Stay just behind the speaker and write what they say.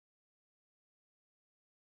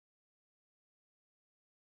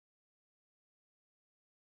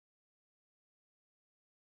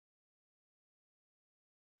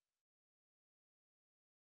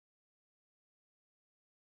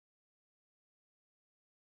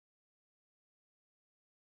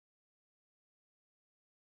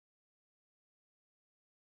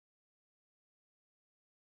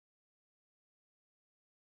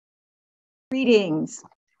Greetings.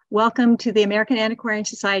 Welcome to the American Antiquarian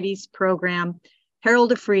Society's program,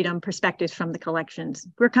 Herald of Freedom, Perspectives from the Collections.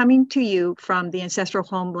 We're coming to you from the ancestral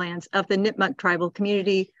homelands of the Nipmuc tribal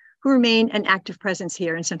community who remain an active presence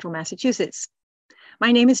here in central Massachusetts.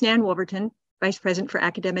 My name is Nan Wolverton, Vice President for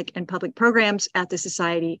Academic and Public Programs at the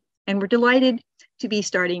Society, and we're delighted to be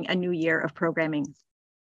starting a new year of programming.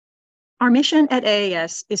 Our mission at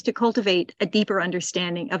AAS is to cultivate a deeper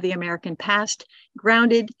understanding of the American past,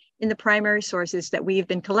 grounded in the primary sources that we have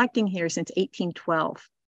been collecting here since 1812.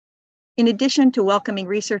 In addition to welcoming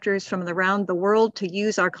researchers from around the world to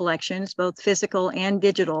use our collections, both physical and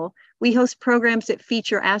digital, we host programs that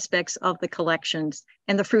feature aspects of the collections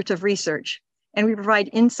and the fruits of research, and we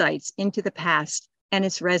provide insights into the past and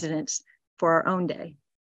its residents for our own day.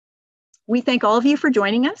 We thank all of you for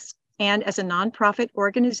joining us. And as a nonprofit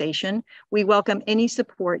organization, we welcome any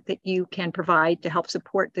support that you can provide to help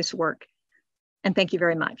support this work. And thank you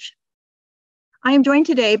very much. I am joined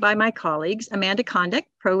today by my colleagues, Amanda Condick,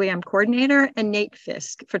 Program Coordinator, and Nate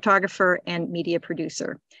Fisk, Photographer and Media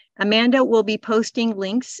Producer. Amanda will be posting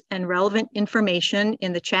links and relevant information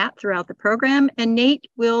in the chat throughout the program, and Nate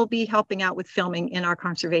will be helping out with filming in our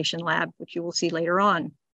conservation lab, which you will see later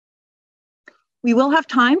on. We will have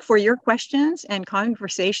time for your questions and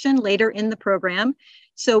conversation later in the program,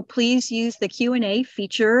 so please use the Q&A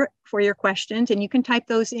feature for your questions, and you can type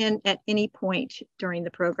those in at any point during the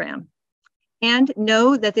program. And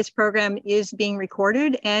know that this program is being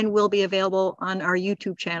recorded and will be available on our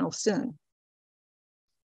YouTube channel soon.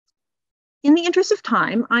 In the interest of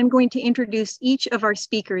time, I'm going to introduce each of our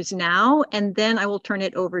speakers now, and then I will turn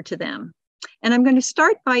it over to them. And I'm going to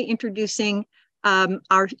start by introducing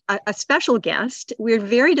a special guest. We're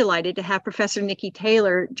very delighted to have Professor Nikki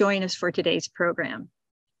Taylor join us for today's program.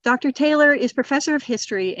 Dr. Taylor is Professor of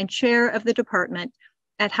History and Chair of the Department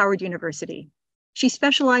at Howard University. She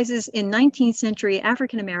specializes in 19th century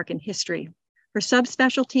African-American history. Her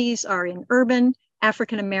subspecialties are in urban,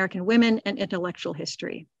 African-American women, and intellectual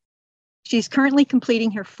history. She's currently completing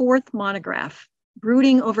her fourth monograph,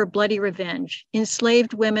 Brooding Over Bloody Revenge,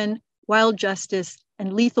 Enslaved Women, Wild Justice,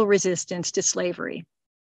 and Lethal Resistance to Slavery.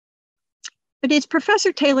 But it's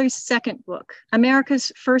Professor Taylor's second book,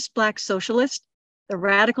 America's First Black Socialist, The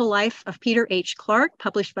Radical Life of Peter H. Clark,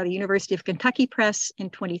 published by the University of Kentucky Press in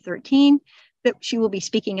 2013, that she will be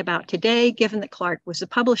speaking about today, given that Clark was the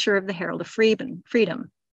publisher of the Herald of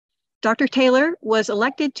Freedom. Dr. Taylor was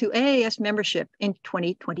elected to AAS membership in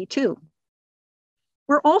 2022.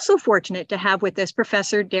 We're also fortunate to have with us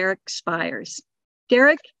Professor Derrick Spires.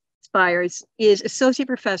 Derrick Spires is Associate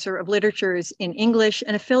Professor of Literatures in English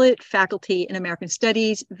and affiliate faculty in American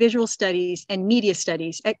Studies, Visual Studies, and Media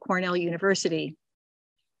Studies at Cornell University.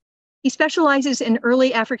 He specializes in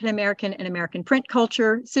early African-American and American print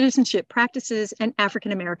culture, citizenship practices, and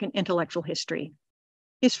African-American intellectual history.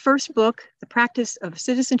 His first book, The Practice of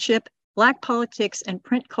Citizenship, Black Politics and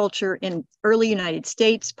Print Culture in Early United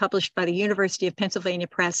States, published by the University of Pennsylvania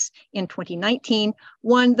Press in 2019,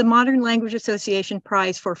 won the Modern Language Association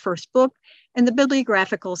Prize for First Book and the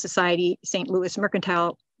Bibliographical Society St. Louis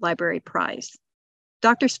Mercantile Library Prize.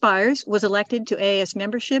 Dr. Spires was elected to AAS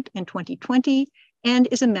membership in 2020 and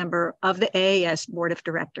is a member of the AAS Board of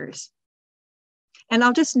Directors. And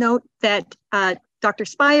I'll just note that Dr.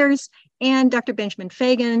 Spires and Dr. Benjamin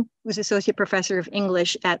Fagan, who's Associate Professor of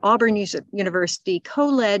English at Auburn University,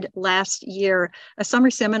 co-led last year a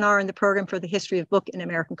summer seminar in the program for the history of book and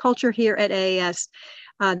American culture here at AAS.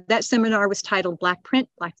 That seminar was titled Black Print,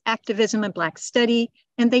 Black Activism, and Black Study,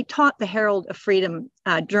 and they taught the Herald of Freedom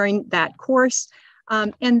during that course.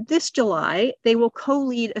 And this July, they will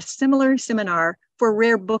co-lead a similar seminar for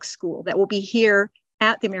Rare Book School that will be here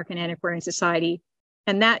at the American Antiquarian Society,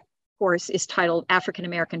 and that course is titled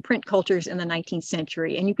African-American Print Cultures in the 19th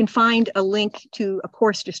Century. And you can find a link to a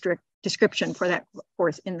course description for that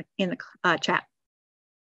course in the chat.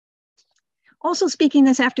 Also speaking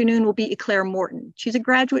this afternoon will be Eclair Morton. She's a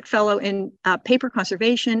graduate fellow in paper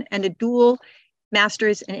conservation and a dual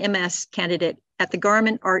master's and MS candidate at the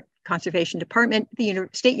Garment Art Conservation Department at the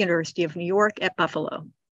State University of New York at Buffalo.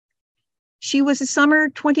 She was a summer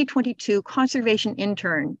 2022 conservation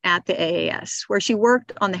intern at the AAS, where she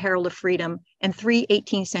worked on the Herald of Freedom and 3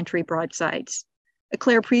 18th century broadsides.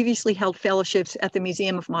 Eclair previously held fellowships at the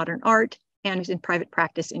Museum of Modern Art and is in private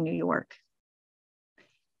practice in New York.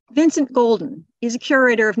 Vincent Golden is a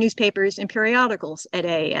curator of newspapers and periodicals at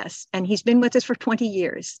AAS, and he's been with us for 20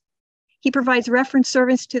 years. He provides reference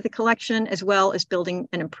service to the collection as well as building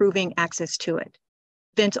and improving access to it.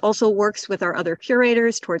 Vince also works with our other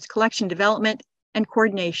curators towards collection development and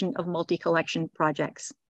coordination of multi-collection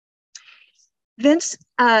projects. Vince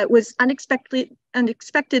was unexpectedly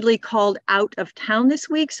unexpectedly called out of town this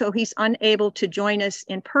week, so he's unable to join us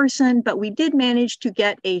in person, but we did manage to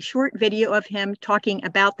get a short video of him talking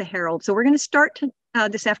about the Herald. So we're going to start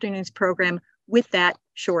this afternoon's program with that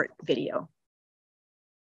short video.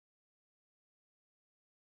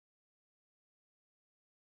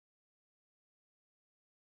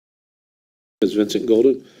 Is Vincent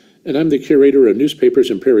Golden, and I'm the curator of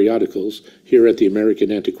newspapers and periodicals here at the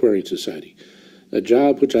American Antiquarian Society, a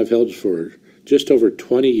job which I've held for just over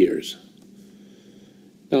 20 years.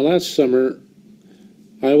 Now, last summer,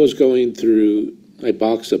 I was going through a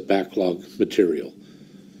box of backlog material.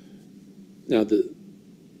 Now, the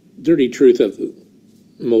dirty truth of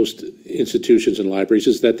most institutions and libraries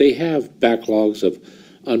is that they have backlogs of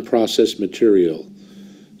unprocessed material,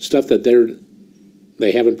 stuff that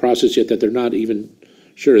they haven't processed yet, that they're not even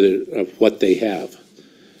sure of what they have.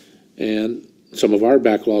 And some of our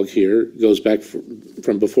backlog here goes back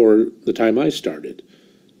from before the time I started.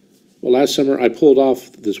 Well, last summer I pulled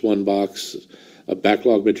off this one box of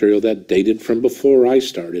backlog material that dated from before I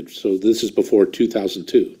started. So this is before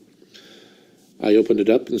 2002. I opened it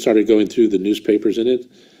up and started going through the newspapers in it,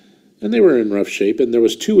 and they were in rough shape. And there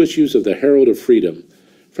was 2 issues of the Herald of Freedom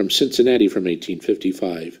from Cincinnati from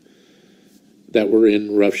 1855 that were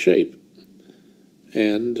in rough shape.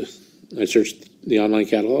 And I searched the online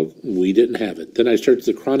catalog. We didn't have it. Then I searched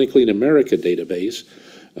the Chronicling America database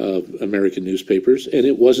of American newspapers, and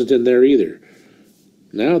it wasn't in there either.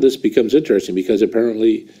 Now this becomes interesting because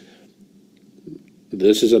apparently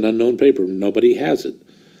this is an unknown paper. Nobody has it.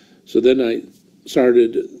 So then I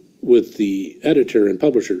started with the editor and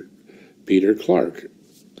publisher, Peter Clark.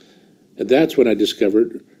 And that's when I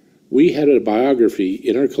discovered we had a biography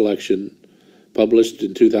in our collection published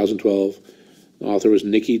in 2012. The author was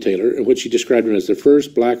Nikki Taylor, in which she described him as the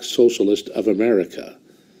first black socialist of America.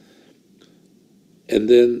 And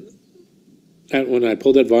then when I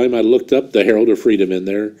pulled that volume, I looked up the Herald of Freedom in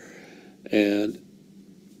there, and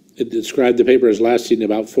it described the paper as lasting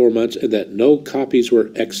about 4 months and that no copies were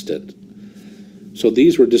extant. So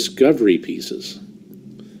these were discovery pieces.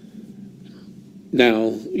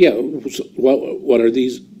 Now, yeah, what are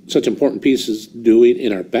these such important pieces doing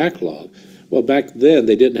in our backlog? Well, back then,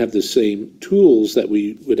 they didn't have the same tools that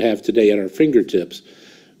we would have today at our fingertips.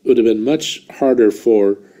 It would have been much harder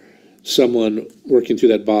for someone working through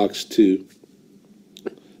that box to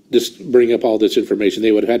just bring up all this information.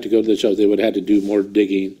 They would have had to go to the shelves. They would have had to do more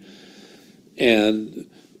digging. And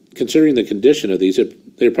considering the condition of these,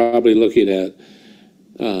 they're probably looking at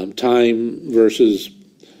time versus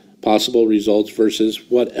possible results versus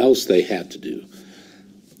what else they had to do.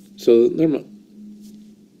 So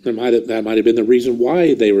that might have been the reason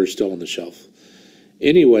why they were still on the shelf.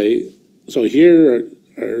 Anyway, so here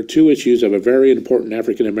are 2 issues of a very important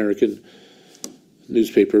African-American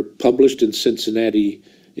newspaper published in Cincinnati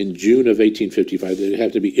in June of 1855. They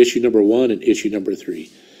have to be issue number 1 and issue number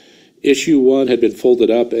 3. Issue 1 had been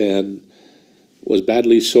folded up and was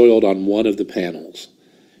badly soiled on one of the panels.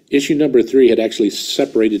 Issue number 3 had actually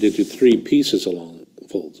separated into 3 pieces along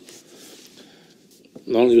folds.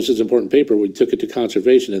 Not only was this important paper, we took it to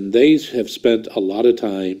conservation, and they have spent a lot of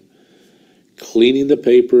time cleaning the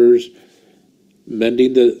papers,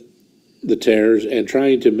 mending the tears, and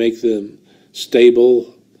trying to make them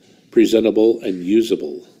stable, presentable, and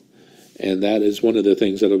usable. And that is one of the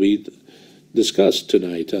things that will be discussed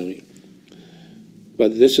tonight.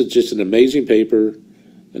 But this is just an amazing paper,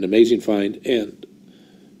 an amazing find, and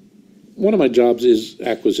one of my jobs is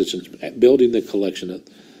acquisitions, building the collection.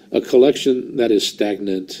 A collection that is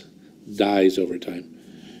stagnant dies over time.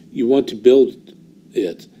 You want to build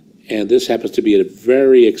it, and this happens to be a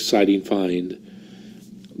very exciting find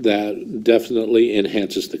that definitely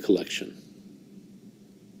enhances the collection.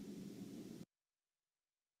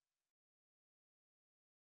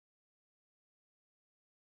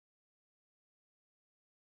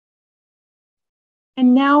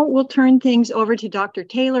 And now we'll turn things over to Dr.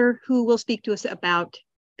 Taylor, who will speak to us about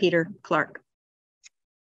Peter Clark.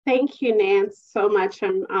 Thank you, Nance, so much.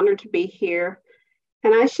 I'm honored to be here.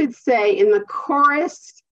 And I should say, in the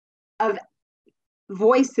chorus of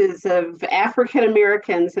voices of African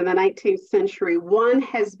Americans in the 19th century, one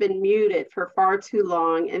has been muted for far too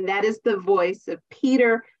long, and that is the voice of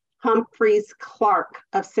Peter Humphreys Clark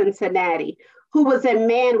of Cincinnati, who was a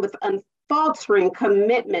man with unfaltering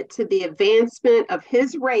commitment to the advancement of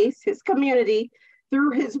his race, his community,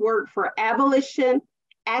 through his work for abolition,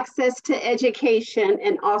 access to education,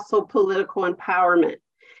 and also political empowerment.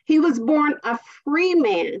 He was born a free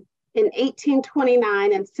man in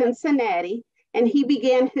 1829 in Cincinnati, and he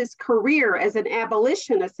began his career as an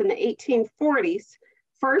abolitionist in the 1840s,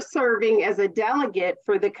 first serving as a delegate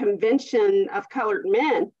for the Convention of Colored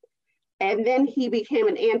Men. And then he became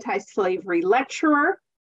an anti-slavery lecturer.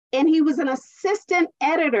 And he was an assistant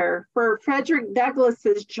editor for Frederick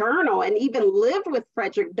Douglass's journal and even lived with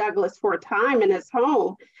Frederick Douglass for a time in his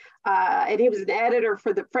home. And he was an editor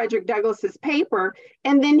for the Frederick Douglass's paper.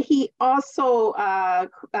 And then he also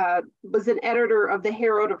was an editor of the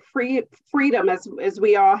Herald of Freedom, as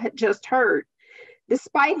we all had just heard.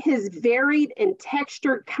 Despite his varied and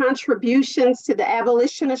textured contributions to the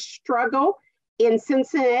abolitionist struggle in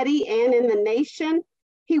Cincinnati and in the nation,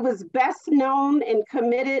 he was best known and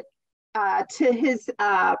committed to his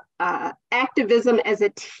activism as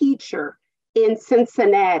a teacher in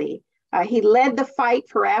Cincinnati. He led the fight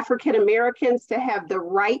for African Americans to have the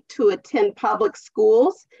right to attend public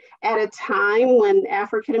schools at a time when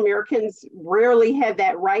African Americans rarely had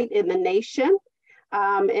that right in the nation,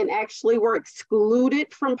 and actually were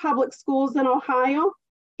excluded from public schools in Ohio.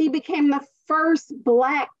 He became the first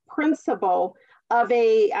Black principal of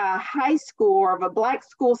a high school or of a Black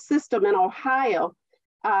school system in Ohio.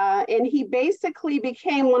 And he basically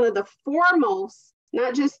became one of the foremost,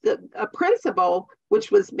 not just a principal,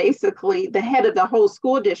 which was basically the head of the whole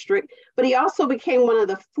school district, but he also became one of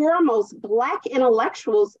the foremost Black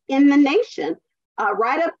intellectuals in the nation,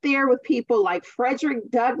 right up there with people like Frederick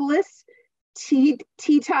Douglass, T.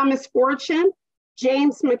 Thomas Fortune,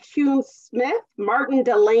 James McCune Smith, Martin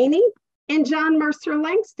Delany, and John Mercer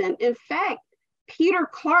Langston. In fact, Peter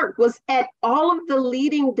Clark was at all of the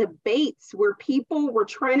leading debates where people were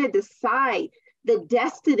trying to decide the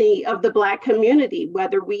destiny of the Black community,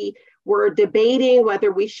 whether we were debating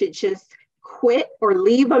whether we should just quit or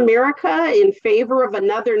leave America in favor of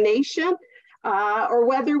another nation, or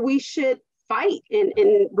whether we should fight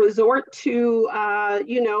and resort to,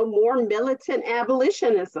 more militant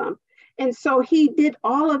abolitionism. And so he did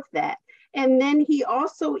all of that. And then he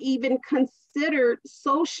also even considered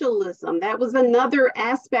socialism. That was another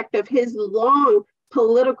aspect of his long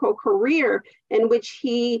political career in which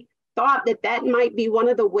he thought that might be one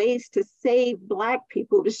of the ways to save Black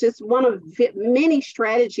people. It was just one of many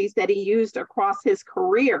strategies that he used across his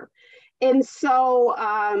career. And so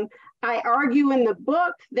I argue in the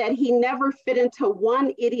book that he never fit into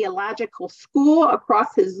one ideological school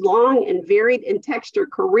across his long and varied and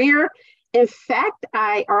textured career. In fact,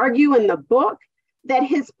 I argue in the book that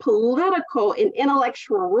his political and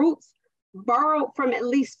intellectual roots borrowed from at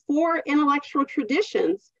least 4 intellectual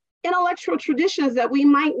traditions that we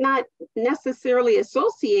might not necessarily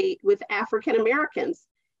associate with African Americans: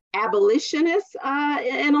 abolitionist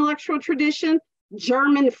intellectual tradition,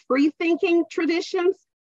 German free-thinking traditions,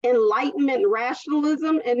 Enlightenment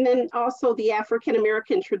rationalism, and then also the African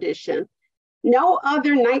American tradition. No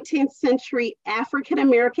other 19th century African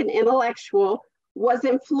American intellectual was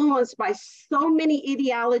influenced by so many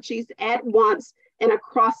ideologies at once and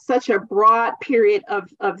across such a broad period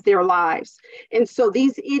of their lives. And so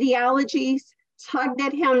these ideologies tugged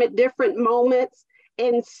at him at different moments.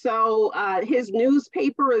 And so his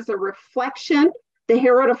newspaper is a reflection. The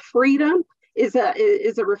Herald of Freedom is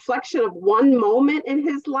a reflection of one moment in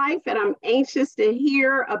his life. And I'm anxious to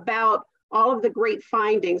hear about all of the great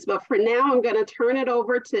findings. But for now, I'm going to turn it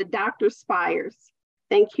over to Dr. Spires.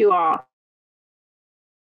 Thank you all.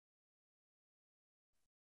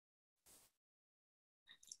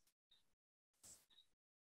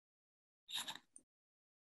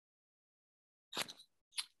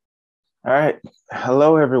 All right.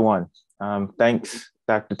 Hello, everyone. Thanks,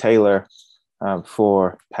 Dr. Taylor,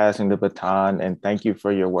 for passing the baton, and thank you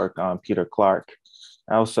for your work on Peter Clark.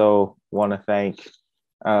 I also want to thank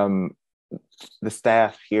the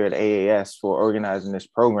staff here at AAS for organizing this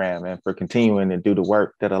program and for continuing to do the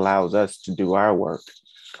work that allows us to do our work.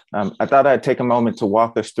 I thought I'd take a moment to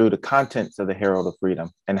walk us through the contents of the Herald of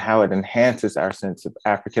Freedom and how it enhances our sense of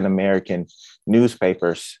African-American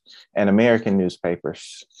newspapers and American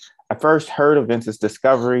newspapers. I first heard of Vincent's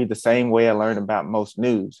discovery the same way I learned about most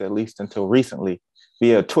news, at least until recently,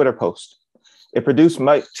 via a Twitter post. It produced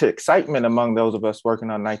much excitement among those of us working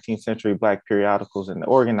on 19th century Black periodicals and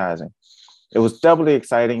organizing. It was doubly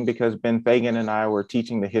exciting because Ben Fagan and I were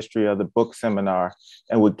teaching the history of the book seminar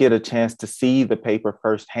and would get a chance to see the paper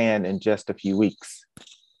firsthand in just a few weeks.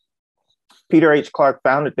 Peter H. Clark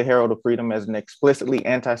founded the Herald of Freedom as an explicitly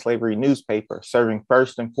anti-slavery newspaper, serving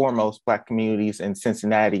first and foremost Black communities in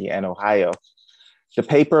Cincinnati and Ohio. The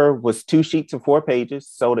paper was 2 sheets and 4 pages,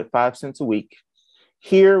 sold at 5 cents a week.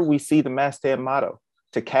 Here we see the masthead motto: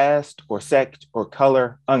 to caste or sect or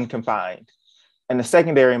color unconfined. And the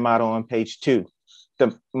secondary motto on page 2: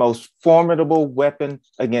 the most formidable weapon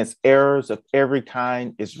against errors of every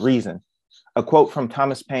kind is reason. A quote from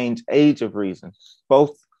Thomas Paine's Age of Reason.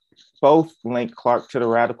 Both link Clark to the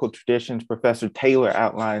radical traditions Professor Taylor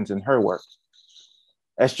outlines in her work.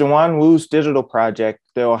 As Jawan Wu's digital project,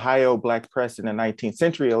 the Ohio Black Press in the 19th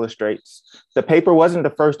century illustrates, the paper wasn't the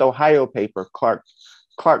first Ohio paper.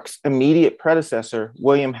 Clark's immediate predecessor,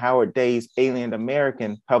 William Howard Day's Alien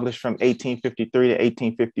American, published from 1853 to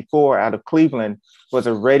 1854 out of Cleveland, was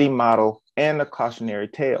a ready model and a cautionary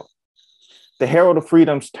tale. The Herald of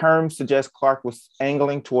Freedom's term suggests Clark was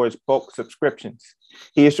angling towards bulk subscriptions.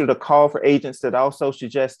 He issued a call for agents that also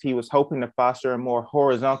suggests he was hoping to foster a more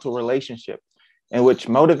horizontal relationship in which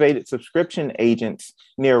motivated subscription agents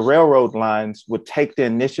near railroad lines would take the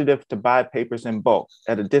initiative to buy papers in bulk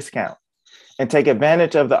at a discount and take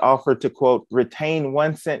advantage of the offer to, quote, retain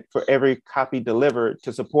 1 cent for every copy delivered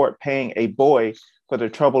to support paying a boy for the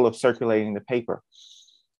trouble of circulating the paper.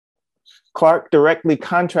 Clark directly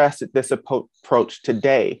contrasted this approach to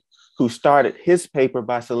Day, who started his paper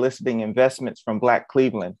by soliciting investments from Black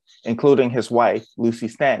Cleveland, including his wife, Lucy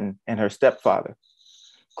Stanton, and her stepfather.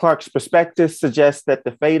 Clark's perspective suggests that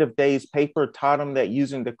the fate of Day's paper taught him that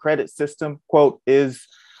using the credit system, quote, is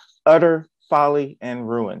utter folly and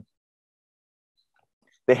ruin.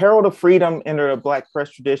 The Herald of Freedom entered a Black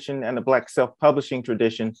press tradition and a Black self-publishing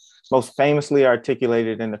tradition, most famously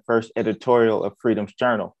articulated in the first editorial of Freedom's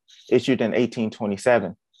Journal, issued in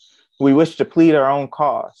 1827. We wish to plead our own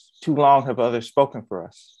cause. Too long have others spoken for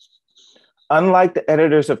us. Unlike the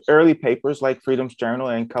editors of early papers like Freedom's Journal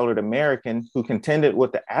and Colored American, who contended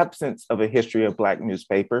with the absence of a history of Black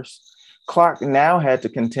newspapers, Clark now had to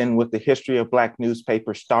contend with the history of Black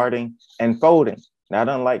newspapers starting and folding, not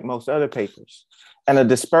unlike most other papers, and a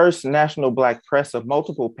dispersed national Black press of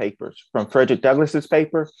multiple papers, from Frederick Douglass's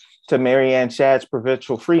paper to Mary Ann Shadd's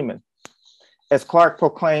Provincial Freeman. As Clark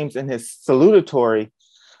proclaims in his salutatory,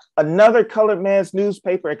 "Another colored man's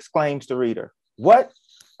newspaper," exclaims the reader. What?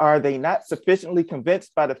 Are they not sufficiently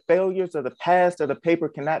convinced by the failures of the past that a paper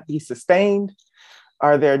cannot be sustained?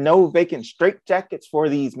 Are there no vacant straitjackets for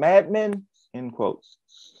these madmen? End quote.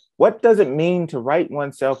 What does it mean to write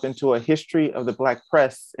oneself into a history of the Black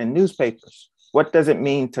press and newspapers? What does it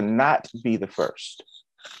mean to not be the first?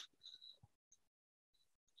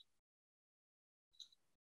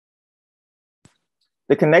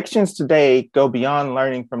 The connections today go beyond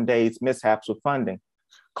learning from Day's mishaps with funding.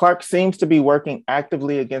 Clark seems to be working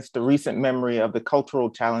actively against the recent memory of the cultural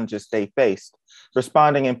challenges they faced,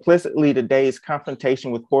 responding implicitly to Day's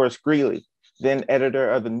confrontation with Horace Greeley, then editor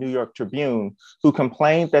of the New York Tribune, who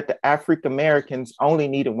complained that the African Americans only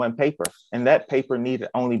needed one paper, and that paper needed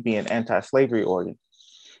only be an anti-slavery organ.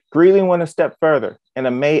 Greeley went a step further. In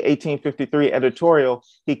a May 1853 editorial,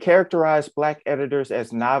 he characterized Black editors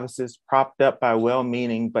as novices propped up by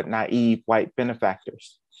well-meaning but naive white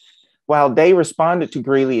benefactors. While Day responded to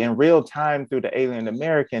Greeley in real time through the Alien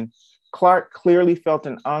American, Clark clearly felt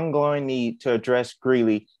an ongoing need to address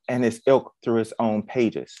Greeley and his ilk through his own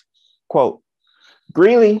pages. Quote,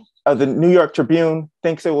 Greeley of the New York Tribune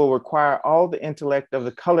thinks it will require all the intellect of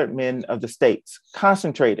the colored men of the states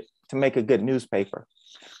concentrated to make a good newspaper.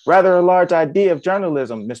 Rather a large idea of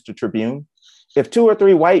journalism, Mr. Tribune. If 2 or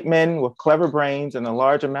 3 white men with clever brains and a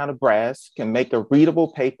large amount of brass can make a readable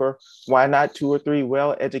paper, why not 2 or 3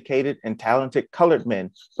 well-educated and talented colored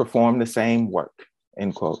men perform the same work,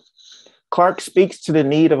 end quote. Clark speaks to the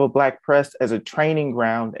need of a Black press as a training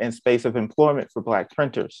ground and space of employment for Black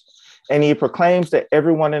printers. And he proclaims that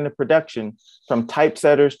everyone in the production, from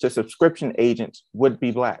typesetters to subscription agents, would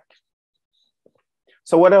be Black.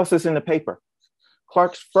 So what else is in the paper?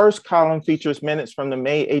 Clark's first column features minutes from the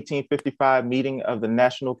May 1855 meeting of the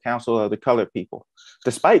National Council of the Colored People,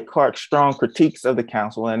 despite Clark's strong critiques of the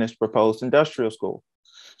council and its proposed industrial school.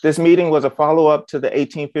 This meeting was a follow-up to the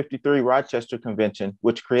 1853 Rochester Convention,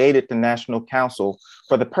 which created the National Council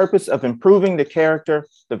for the purpose of improving the character,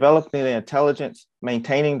 developing the intelligence,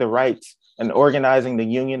 maintaining the rights, and organizing the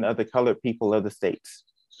union of the colored people of the states.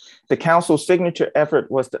 The council's signature effort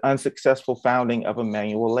was the unsuccessful founding of a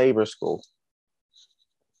manual labor school.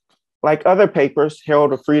 Like other papers,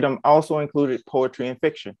 Herald of Freedom also included poetry and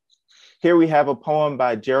fiction. Here we have a poem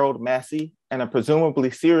by Gerald Massey and a presumably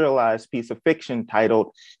serialized piece of fiction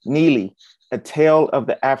titled Neely, A Tale of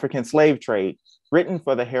the African Slave Trade, written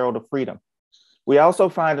for the Herald of Freedom. We also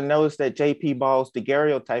find a notice that J.P. Ball's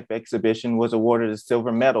daguerreotype exhibition was awarded a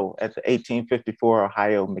silver medal at the 1854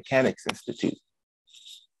 Ohio Mechanics Institute.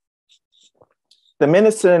 The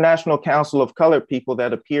minutes to the National Council of Colored People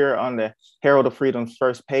that appear on the Herald of Freedom's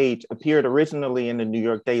first page appeared originally in the New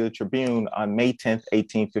York Daily Tribune on May 10th,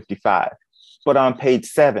 1855, but on page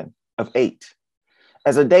 7 of 8.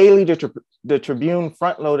 As a daily, the Tribune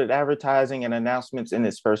front-loaded advertising and announcements in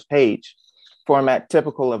its first page. format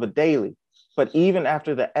typical of a daily. But even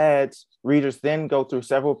after the ads, readers then go through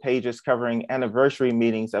several pages covering anniversary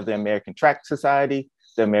meetings of the American Tract Society,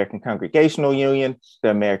 the American Congregational Union, the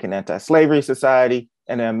American Anti-Slavery Society,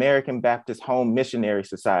 and the American Baptist Home Missionary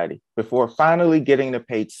Society, before finally getting to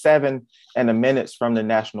page 7 and the minutes from the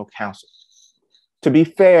National Council. To be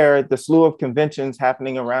fair, the slew of conventions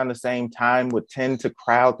happening around the same time would tend to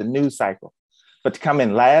crowd the news cycle. But to come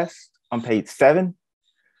in last on page 7,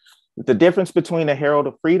 the difference between the Herald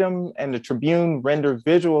of Freedom and the Tribune render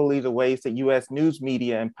visually the ways that US news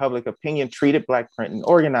media and public opinion treated Black print and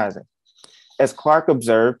organizing. As Clark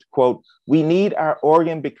observed, quote, "We need our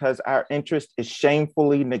organ because our interest is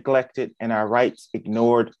shamefully neglected and our rights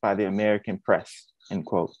ignored by the American press," end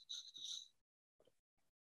quote.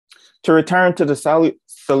 To return to the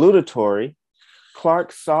salutatory,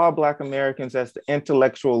 Clark saw Black Americans as the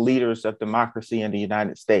intellectual leaders of democracy in the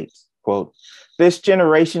United States. Quote, "This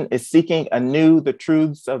generation is seeking anew the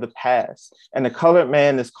truths of the past, and the colored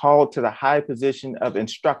man is called to the high position of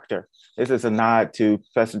instructor." This is a nod to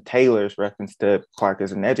Professor Taylor's reference to Clark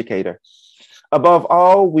as an educator. "Above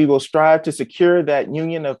all, we will strive to secure that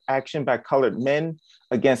union of action by colored men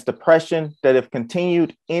against oppression that, if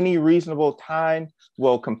continued any reasonable time,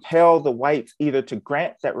 will compel the whites either to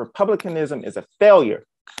grant that republicanism is a failure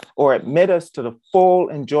or admit us to the full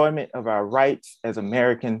enjoyment of our rights as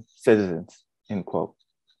American citizens," end quote.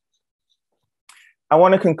 I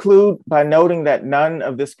want to conclude by noting that none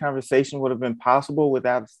of this conversation would have been possible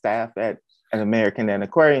without staff at an American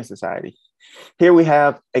Antiquarian Society. Here we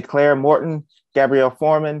have Eclair Morton, Gabrielle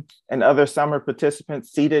Foreman, and other summer participants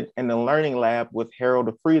seated in the learning lab with Herald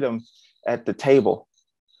of Freedom at the table.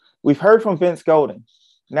 We've heard from Vince Golden.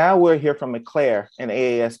 Now we'll hear from Eclair and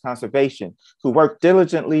AAS Conservation, who worked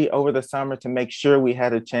diligently over the summer to make sure we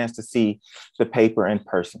had a chance to see the paper in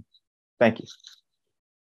person. Thank you.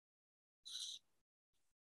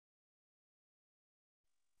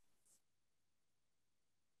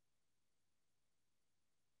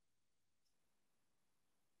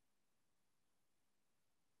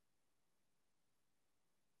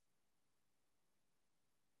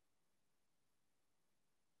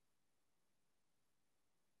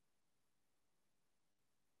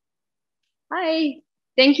 Hi,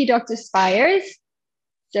 thank you, Dr. Spires.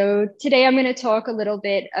 So today I'm going to talk a little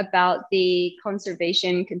bit about the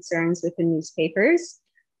conservation concerns with the newspapers.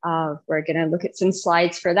 We're going to look at some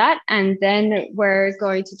slides for that, and then we're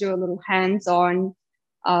going to do a little hands-on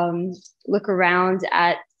look around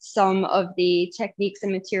at some of the techniques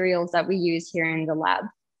and materials that we use here in the lab.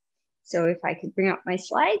 So if I could bring up my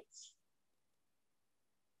slides.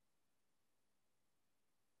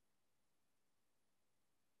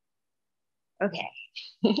 Okay.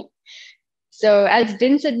 So as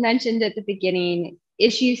Vincent mentioned at the beginning,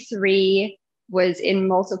 issue 3 was in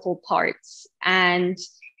multiple parts, and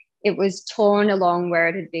it was torn along where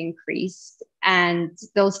it had been creased. And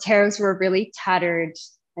those tears were really tattered,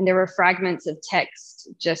 and there were fragments of text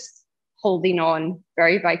just holding on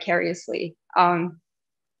very vicariously.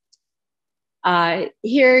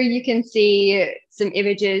 Here you can see some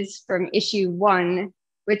images from issue 1,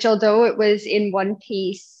 which, although it was in one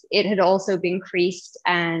piece, it had also been creased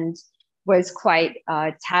and was quite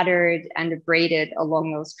tattered and abraded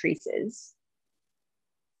along those creases.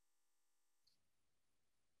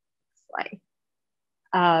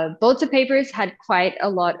 Both the papers had quite a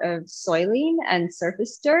lot of soiling and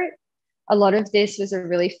surface dirt. A lot of this was a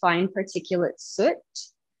really fine particulate soot.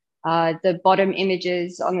 The bottom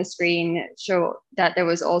images on the screen show that there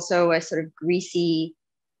was also a sort of greasy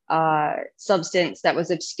substance that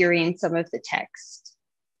was obscuring some of the text.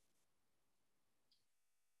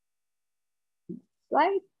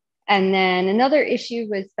 Slide. And then another issue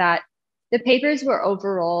was that the papers were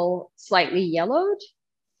overall slightly yellowed.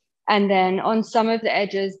 And then on some of the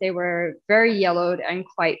edges, they were very yellowed and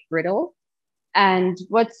quite brittle. And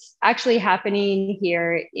what's actually happening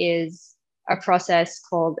here is a process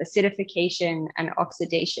called acidification and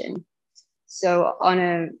oxidation. So on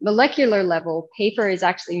a molecular level, paper is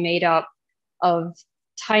actually made up of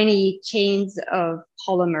tiny chains of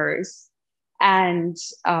polymers. And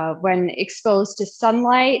when exposed to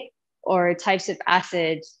sunlight or types of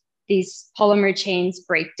acid, these polymer chains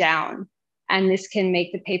break down. And this can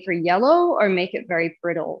make the paper yellow or make it very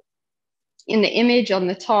brittle. In the image on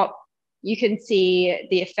the top, you can see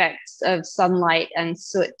the effects of sunlight and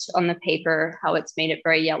soot on the paper, how it's made it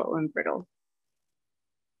very yellow and brittle.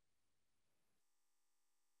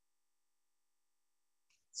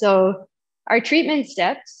 So our treatment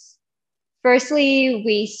steps, firstly,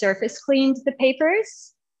 we surface cleaned the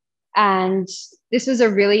papers. And this was a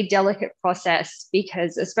really delicate process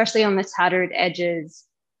because, especially on the tattered edges,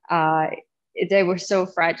 they were so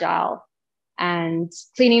fragile. And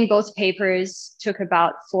cleaning both papers took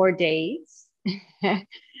about 4 days.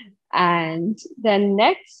 And then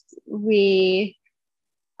next, we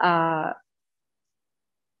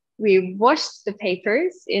washed the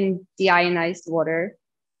papers in deionized water.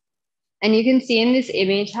 And you can see in this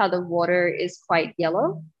image how the water is quite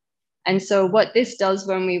yellow. And so what this does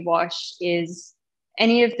when we wash is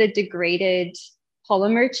any of the degraded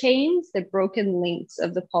polymer chains, the broken links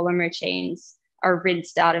of the polymer chains, are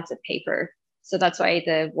rinsed out of the paper. So that's why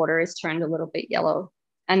the water is turned a little bit yellow.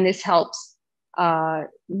 And this helps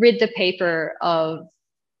rid the paper of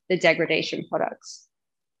the degradation products.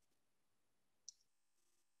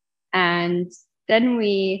 And then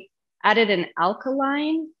we added an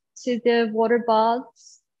alkaline to the water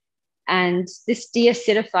baths, and this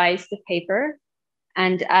deacidifies the paper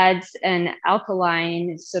and adds an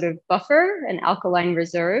alkaline sort of buffer, an alkaline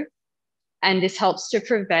reserve. And this helps to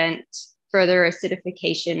prevent further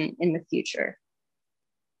acidification in the future.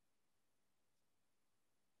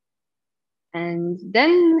 And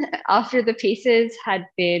then after the pieces had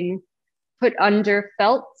been put under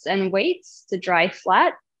felts and weights to dry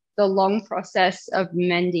flat, the long process of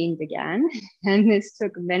mending began. And this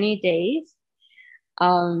took many days.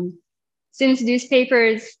 Since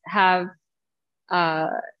newspapers have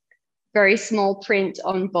very small print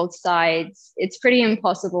on both sides, it's pretty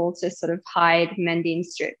impossible to sort of hide mending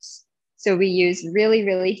strips. So we use really,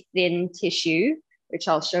 really thin tissue, which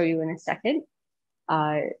I'll show you in a second,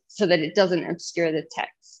 so that it doesn't obscure the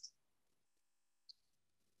text.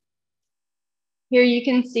 Here you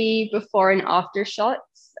can see before and after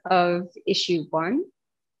shots of issue 1.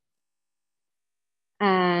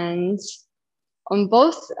 And on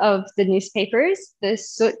both of the newspapers, the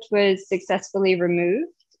soot was successfully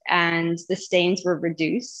removed and the stains were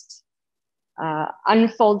reduced.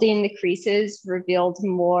 Unfolding the creases revealed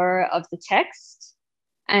more of the text,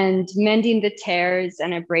 and mending the tears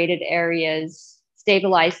and abraded areas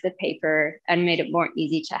stabilized the paper and made it more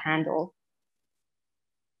easy to handle.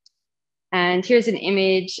 And here's an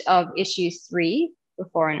image of issue 3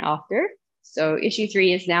 before and after. So issue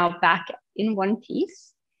 3 is now back in one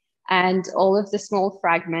piece, and all of the small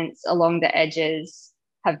fragments along the edges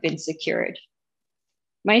have been secured.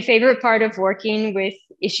 My favorite part of working with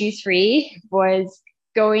issue 3 was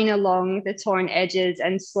going along the torn edges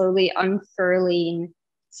and slowly unfurling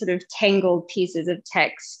sort of tangled pieces of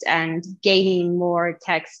text and gaining more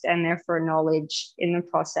text and therefore knowledge in the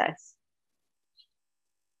process.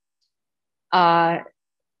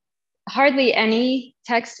 Hardly any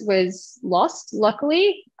text was lost,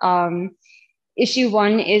 luckily. Issue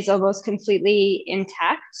 1 is almost completely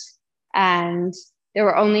intact, and there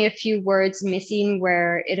were only a few words missing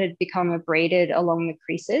where it had become abraded along the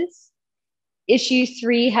creases. Issue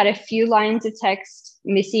 3 had a few lines of text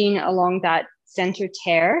missing along that center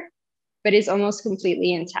tear, but is almost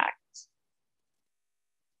completely intact.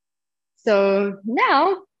 So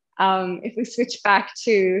now, if we switch back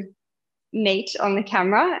to Nate on the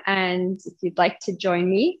camera, and if you'd like to join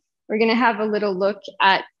me, we're going to have a little look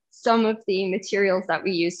at some of the materials that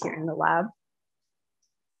we use here in the lab.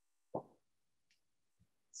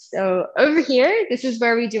 So over here, this is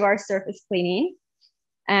where we do our surface cleaning.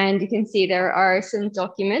 And you can see there are some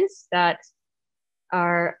documents that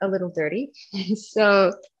are a little dirty.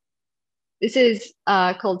 So this is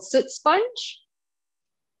called soot sponge.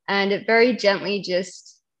 And it very gently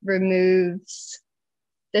just removes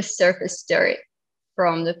the surface dirt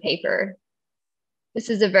from the paper. This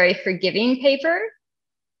is a very forgiving paper.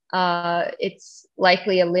 It's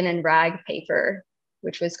likely a linen rag paper,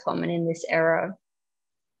 which was common in this era.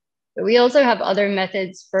 But we also have other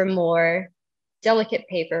methods for more delicate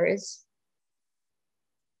papers.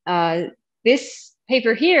 This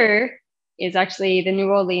paper here is actually the New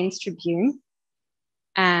Orleans Tribune,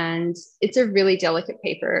 and it's a really delicate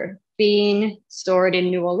paper. Being stored in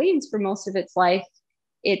New Orleans for most of its life,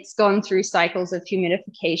 it's gone through cycles of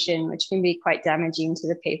humidification, which can be quite damaging to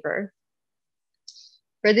the paper.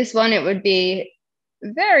 For this one, it would be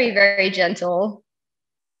very, very gentle.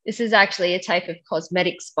 This is actually a type of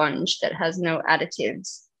cosmetic sponge that has no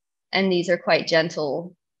additives, and these are quite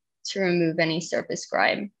gentle to remove any surface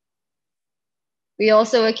grime. We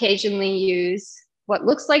also occasionally use what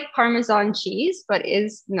looks like Parmesan cheese, but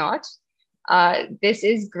is not. This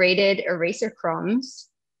is grated eraser crumbs,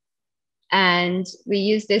 and we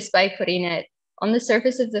use this by putting it on the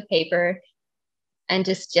surface of the paper and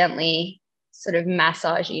just gently sort of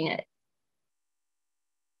massaging it.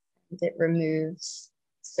 And it removes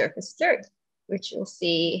surface dirt, which you'll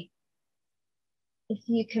see if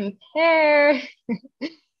you compare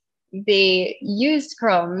the used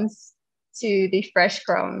crumbs to the fresh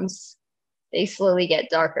crumbs. they slowly get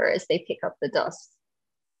darker as they pick up the dust.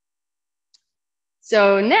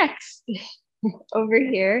 So next, over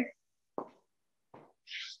here,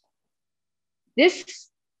 this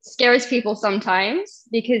scares people sometimes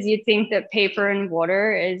because you think that paper and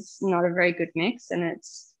water is not a very good mix, and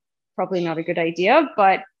it's probably not a good idea,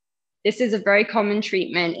 but this is a very common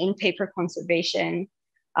treatment in paper conservation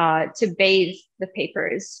to bathe the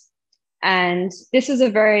papers. And this is a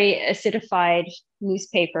very acidified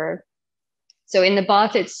newspaper. So in the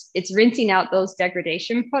bath, it's rinsing out those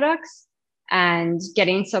degradation products and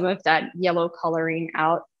getting some of that yellow coloring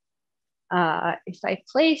out. If I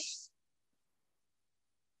place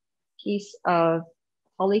a piece of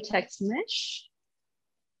polytex mesh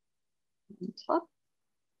on top,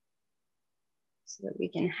 so that we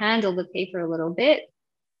can handle the paper a little bit,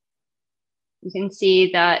 you can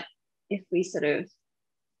see that if we sort of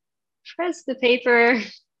press the paper,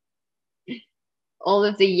 all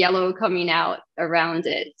of the yellow coming out around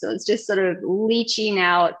it. So it's just sort of leaching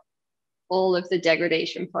out all of the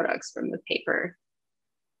degradation products from the paper,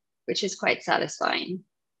 which is quite satisfying.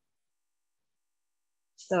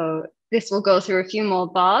 So this will go through a few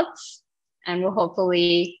more baths and will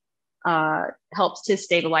hopefully help to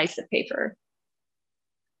stabilize the paper.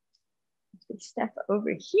 If we step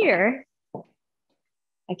over here,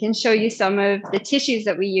 I can show you some of the tissues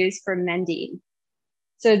that we use for mending.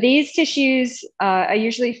 So these tissues are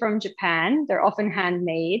usually from Japan. They're often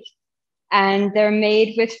handmade, and they're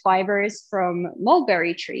made with fibers from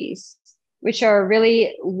mulberry trees, which are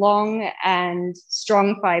really long and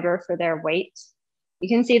strong fiber for their weight. You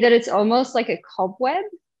can see that it's almost like a cobweb.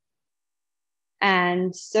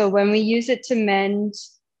 And so when we use it to mend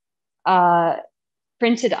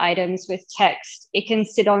printed items with text, it can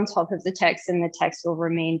sit on top of the text and the text will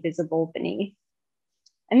remain visible beneath.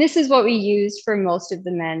 And this is what we used for most of the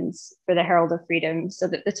mends for the Herald of Freedom, so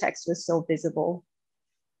that the text was still visible.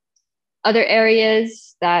 Other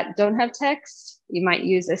areas that don't have text, you might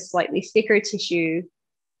use a slightly thicker tissue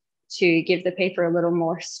to give the paper a little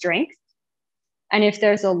more strength. And if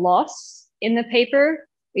there's a loss in the paper,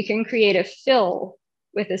 we can create a fill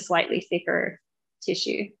with a slightly thicker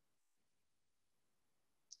tissue.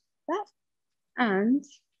 And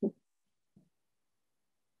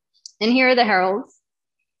here are the heralds.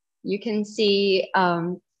 You can see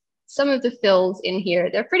some of the fills in here.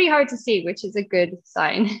 They're pretty hard to see, which is a good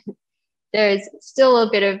sign. There's still a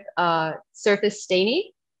bit of surface staining,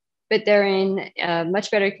 but they're in much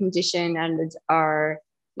better condition and are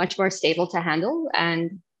much more stable to handle.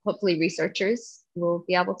 And hopefully researchers will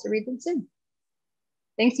be able to read them soon.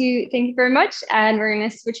 Thank you very much. And we're going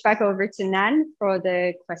to switch back over to Nan for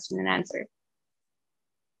the question and answer.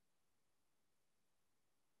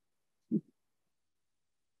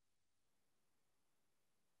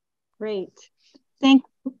 Great.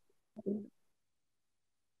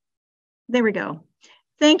 There we go.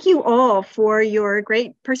 Thank you all for your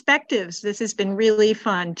great perspectives. This has been really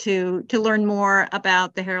fun to learn more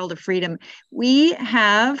about the Herald of Freedom. We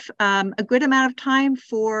have a good amount of time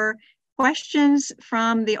for questions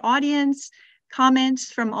from the audience,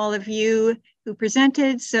 comments from all of you who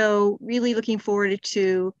presented. So really looking forward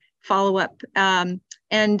to follow up.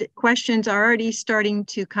 And questions are already starting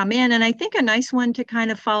to come in. And I think a nice one to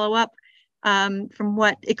kind of follow up from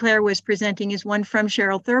what Eclair was presenting is one from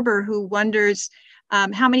Cheryl Thurber, who wonders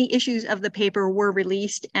how many issues of the paper were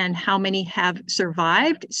released and how many have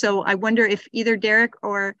survived. So I wonder if either Derrick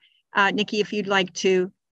or Nikki, if you'd like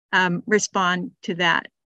to respond to that.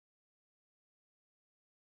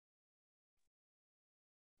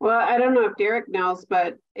 Well, I don't know if Derrick knows,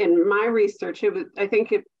 but in my research, I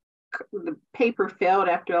think the paper failed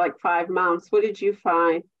after like 5 months. What did you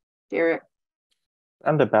find, Derrick?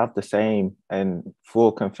 I'm about the same, and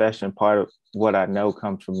full confession, part of what I know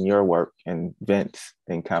comes from your work and Vince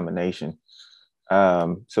in combination.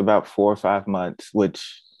 So about 4 or 5 months,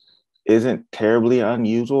 which isn't terribly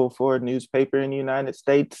unusual for a newspaper in the United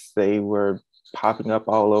States. They were popping up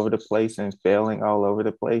all over the place and failing all over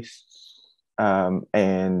the place.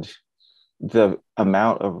 And the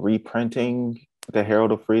amount of reprinting the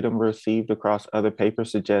Herald of Freedom received across other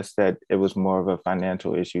papers suggests that it was more of a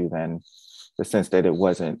financial issue than the sense that it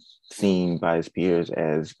wasn't seen by his peers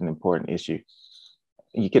as an important issue.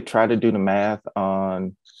 You could try to do the math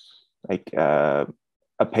on like a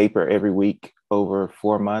paper every week over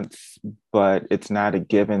 4 months, but it's not a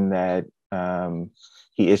given that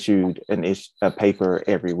he issued a paper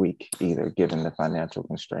every week either, given the financial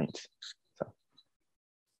constraints.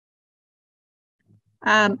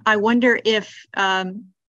 I wonder if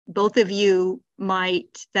both of you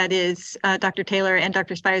might, that is Dr. Taylor and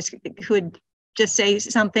Dr. Spires, could just say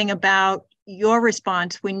something about your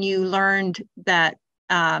response when you learned that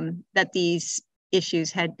that these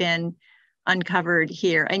issues had been uncovered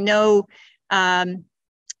here? I know,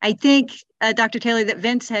 I think, Dr. Taylor, that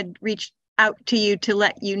Vince had reached out to you to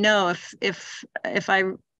let you know if I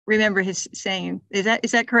remember his saying. Is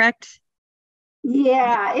that correct?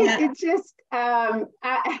 Yeah, it just I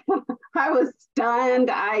I was stunned.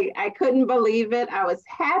 I couldn't believe it. I was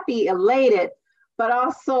happy, elated, but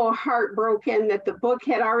also heartbroken that the book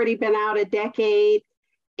had already been out a decade,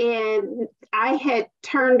 and I had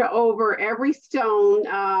turned over every stone.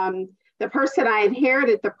 The person I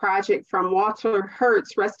inherited the project from, Walter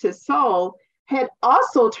Hertz, rest his soul, had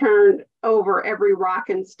also turned over every rock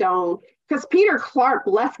and stone because Peter Clark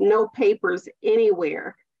left no papers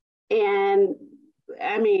anywhere. And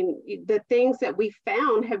I mean, the things that we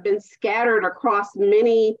found have been scattered across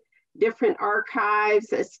many different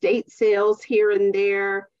archives, estate sales here and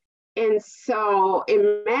there. And so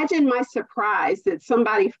imagine my surprise that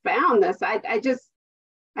somebody found this.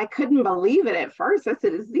 I couldn't believe it at first. I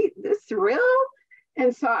said, is this real?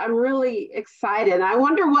 And so I'm really excited. I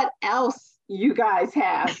wonder what else you guys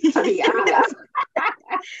have, to be honest.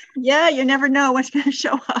 Yeah, you never know what's going to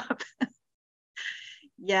show up.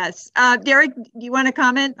 Yes. Derrick, do you want to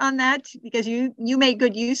comment on that? Because you made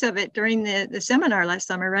good use of it during the seminar last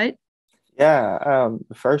summer, right? Yeah,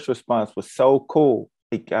 the first response was so cool.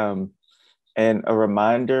 And a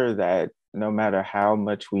reminder that no matter how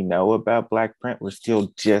much we know about Black print, we're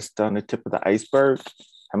still just on the tip of the iceberg.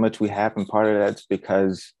 How much we have, and part of that's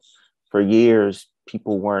because for years,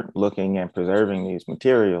 people weren't looking and preserving these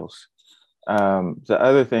materials. The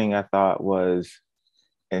other thing I thought was,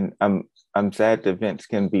 and I'm sad that Vince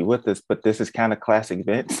can be with us, but this is kind of classic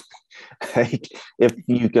Vince. Like, if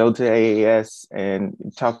you go to AAS and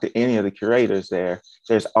talk to any of the curators there,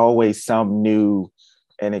 there's always some new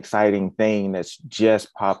and exciting thing that's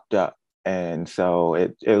just popped up. And so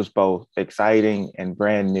it was both exciting and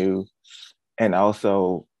brand new, and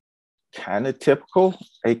also kind of typical.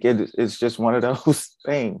 Like, it's just one of those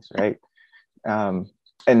things, right? And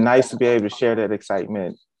nice to be able to share that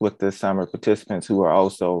excitement with the summer participants who are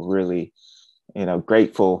also really,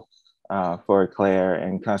 grateful for Eclair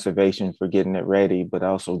and conservation for getting it ready, but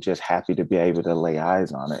also just happy to be able to lay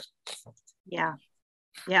eyes on it. Yeah,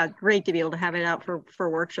 great to be able to have it out for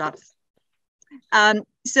workshops.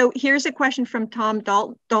 So here's a question from Tom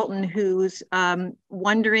Dalton, who's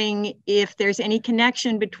wondering if there's any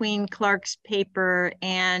connection between Clark's paper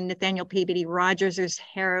and Nathaniel Peabody Rogers'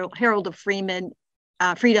 Herald of Freedom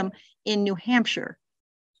in New Hampshire.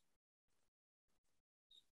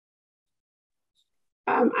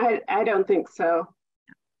 I don't think so.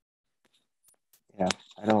 Yeah,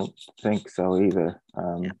 I don't think so either.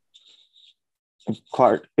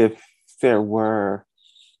 Clark, if there were,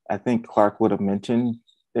 I think Clark would have mentioned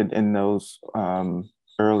it in those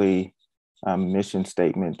early mission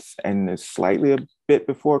statements, and it's slightly a bit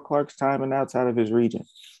before Clark's time and outside of his region.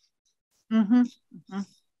 Mm-hmm. Mm-hmm.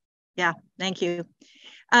 Yeah, thank you.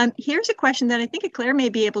 Here's a question that I think Eclair may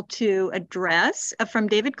be able to address from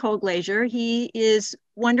David Colglazier. He is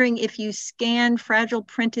wondering if you scan fragile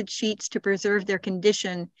printed sheets to preserve their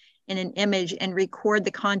condition in an image and record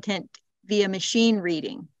the content via machine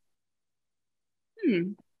reading.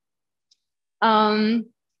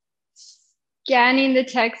 Scanning the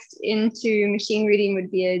text into machine reading would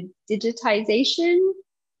be a digitization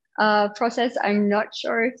process. I'm not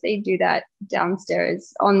sure if they do that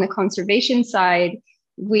downstairs. On the conservation side,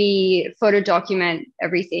 we photo document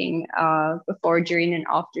everything before, during, and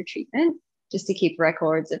after treatment, just to keep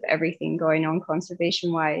records of everything going on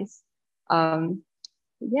conservation-wise.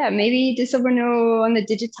 Yeah, maybe does someone know on the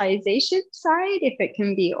digitization side if it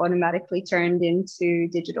can be automatically turned into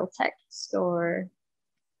digital text or?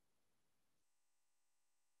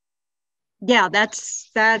 Yeah,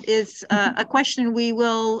 that is a question we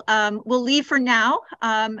will we'll leave for now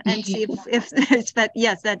and see if it's, but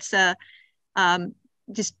yes, that's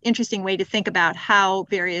just interesting way to think about how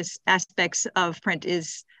various aspects of print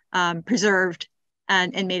is preserved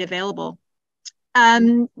and made available.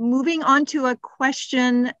 Moving on to a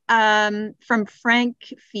question from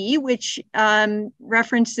Frank Fee, which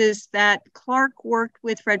references that Clark worked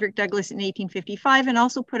with Frederick Douglass in 1855 and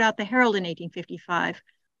also put out the Herald in 1855.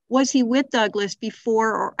 Was he with Douglass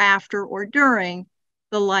before or after or during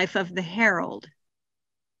the life of the Herald?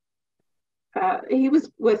 He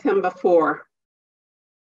was with him before.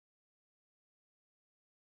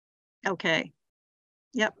 Okay.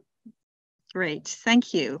 Yep. Great.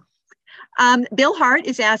 Thank you. Bill Hart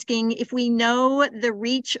is asking if we know the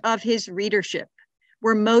reach of his readership.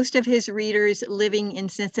 Were most of his readers living in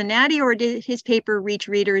Cincinnati, or did his paper reach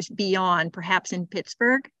readers beyond, perhaps in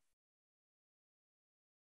Pittsburgh?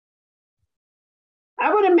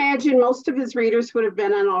 would imagine most of his readers would have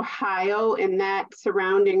been in Ohio and that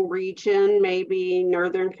surrounding region, maybe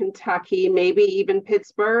Northern Kentucky, maybe even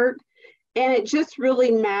Pittsburgh. And it just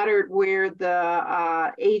really mattered where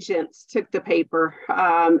the agents took the paper.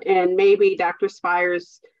 And maybe Dr.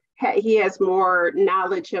 Spires, he has more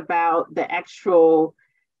knowledge about the actual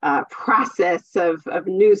process of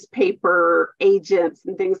newspaper agents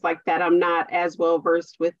and things like that. I'm not as well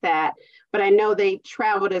versed with that, but I know they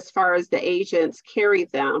traveled as far as the agents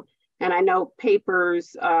carried them. And I know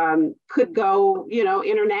papers could go,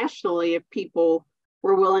 internationally if people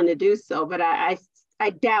were willing to do so. But I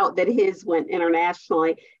doubt that his went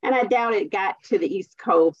internationally, and I doubt it got to the East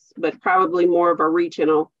Coast, but probably more of a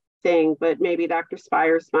regional thing. But maybe Dr.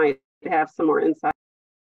 Spires might have some more insight.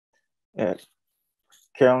 Yeah.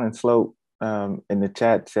 Carolyn Slope in the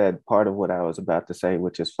chat said part of what I was about to say,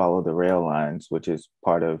 which is follow the rail lines, which is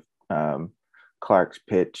part of Clark's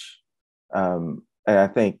pitch. And I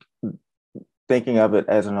think thinking of it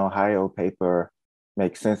as an Ohio paper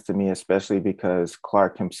makes sense to me, especially because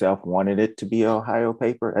Clark himself wanted it to be an Ohio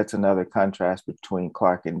paper. That's another contrast between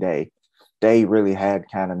Clark and Day. Day really had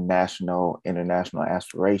kind of national, international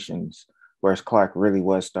aspirations, whereas Clark really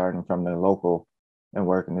was starting from the local and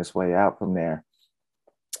working his way out from there.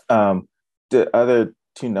 The other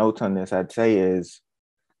two notes on this I'd say is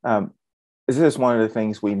this is one of the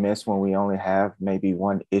things we miss when we only have maybe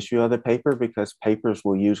one issue of the paper, because papers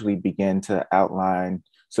will usually begin to outline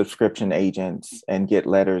subscription agents and get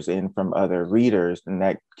letters in from other readers, and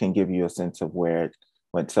that can give you a sense of where it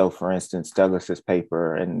went. So for instance, Douglas's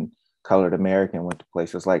paper and Colored American went to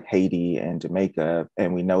places like Haiti and Jamaica,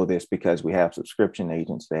 and we know this because we have subscription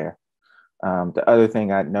agents there. The other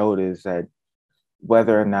thing I'd note is that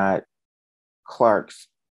whether or not Clark's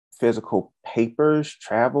physical papers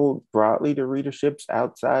traveled broadly to readerships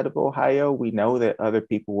outside of Ohio, we know that other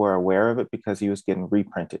people were aware of it because he was getting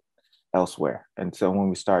reprinted elsewhere. And so when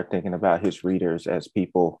we start thinking about his readers as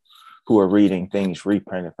people who are reading things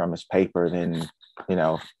reprinted from his paper, then,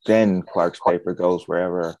 then Clark's paper goes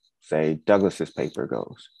wherever, say, Douglas's paper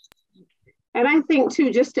goes. And I think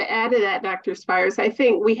too, just to add to that, Dr. Spires, I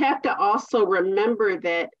think we have to also remember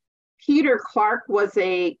that Peter Clark was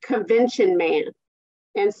a convention man.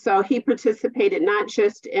 And so he participated not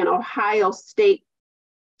just in Ohio state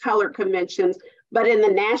color conventions, but in the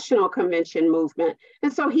national convention movement.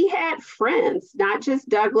 And so he had friends, not just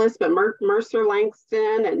Douglas, but Mercer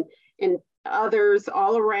Langston and others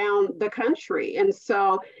all around the country. And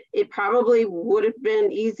so it probably would have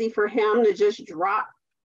been easy for him to just drop,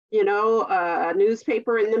 a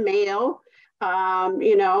newspaper in the mail.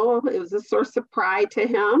 It was a source of pride to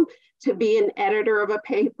him to be an editor of a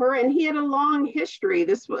paper. And he had a long history.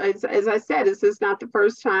 This was, as I said, this is not the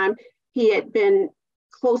first time he had been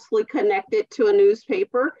closely connected to a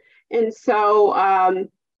newspaper. And so, I'm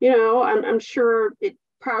sure it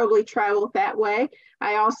probably traveled that way.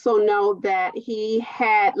 I also know that he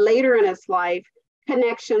had later in his life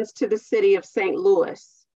connections to the city of St.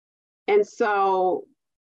 Louis. And so,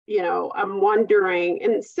 I'm wondering,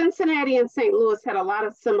 and Cincinnati and St. Louis had a lot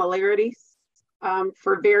of similarities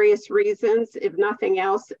for various reasons, if nothing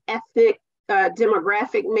else, ethnic,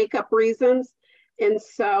 demographic makeup reasons. And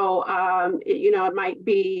so, it might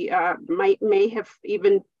be, may have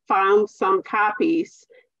even found some copies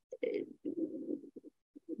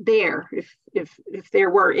there, if there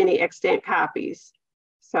were any extant copies.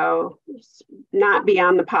 So it's not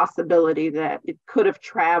beyond the possibility that it could have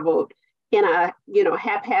traveled in a,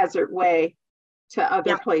 haphazard way to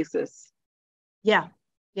other places. Yeah,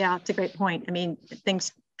 it's a great point. I mean,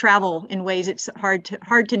 things travel in ways it's hard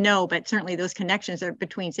to know, but certainly those connections are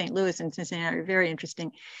between St. Louis and Cincinnati are very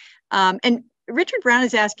interesting. And Richard Brown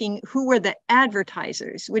is asking, who were the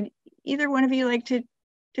advertisers? Would either one of you like to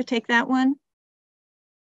take that one?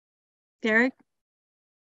 Derrick?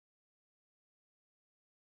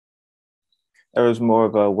 There was more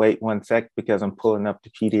of a wait one sec because I'm pulling up the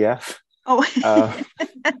PDF. Oh.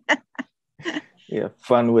 Yeah,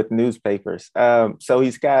 fun with newspapers. So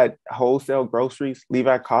he's got wholesale groceries.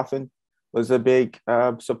 Levi Coffin was a big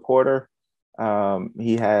supporter.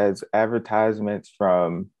 He has advertisements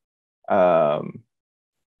from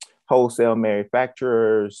wholesale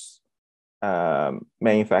manufacturers,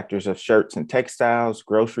 manufacturers of shirts and textiles,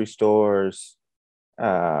 grocery stores,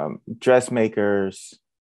 dressmakers,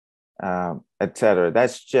 etc.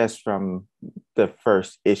 That's just from the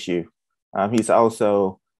first issue. He's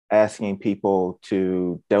also asking people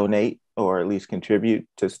to donate or at least contribute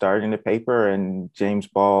to starting the paper. And James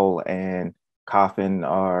Ball and Coffin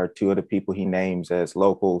are two of the people he names as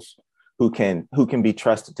locals who can be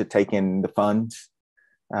trusted to take in the funds.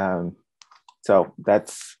 So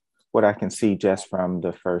that's what I can see just from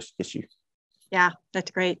the first issue. Yeah,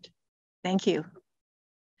 that's great. Thank you.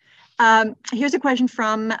 Here's a question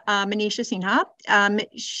from Manisha Sinha.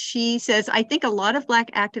 She says, I think a lot of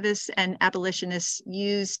Black activists and abolitionists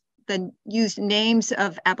used names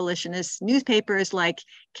of abolitionist newspapers like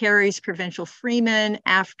Carey's Provincial Freeman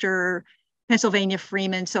after Pennsylvania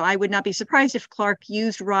Freeman. So I would not be surprised if Clark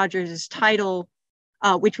used Rogers' title,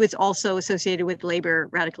 which was also associated with labor,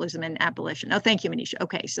 radicalism, and abolition. Oh, thank you, Manisha.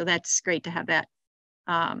 Okay, so that's great to have that,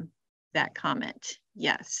 that comment.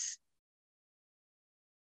 Yes.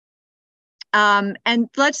 And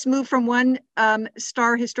let's move from one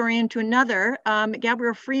star historian to another.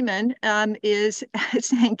 Gabriel Freeman is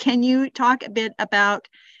saying, can you talk a bit about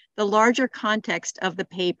the larger context of the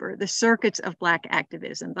paper, the circuits of Black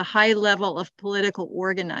activism, the high level of political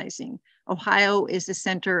organizing? Ohio is the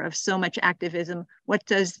center of so much activism. What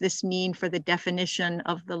does this mean for the definition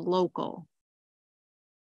of the local?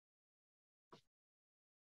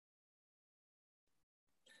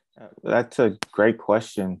 That's a great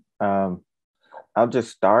question. I'll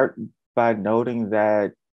just start by noting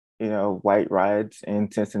that, you know, white riots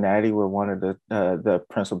in Cincinnati were one of the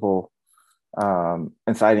principal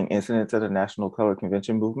inciting incidents of the National Color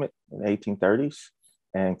Convention movement in the 1830s.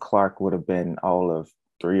 And Clark would have been all of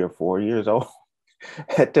 3 or 4 years old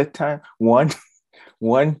at that time. One.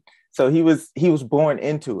 So he was born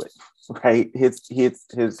into it, right?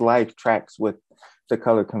 His life tracks with the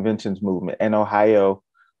Color Conventions movement, and Ohio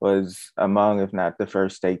was among, if not the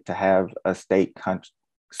first state to have a state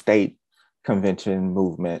convention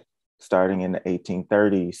movement starting in the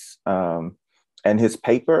 1830s. And his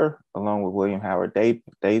paper, along with William Howard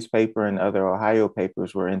Day's paper and other Ohio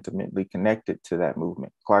papers, were intimately connected to that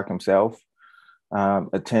movement. Clark himself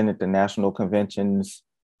attended the national conventions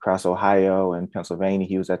across Ohio and Pennsylvania.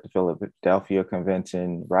 He was at the Philadelphia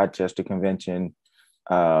Convention, Rochester Convention.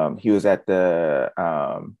 He was at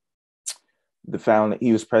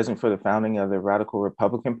he was present for the founding of the Radical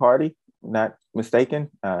Republican Party, not mistaken.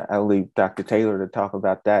 I'll leave Dr. Taylor to talk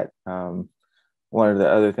about that. One of the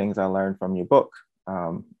other things I learned from your book,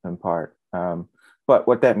 in part. But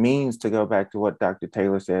what that means, to go back to what Dr.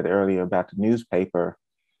 Taylor said earlier about the newspaper,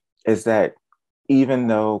 is that even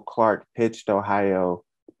though Clark pitched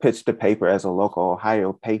the paper as a local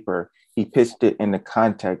Ohio paper, he pitched it in the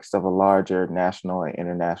context of a larger national and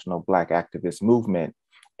international Black activist movement.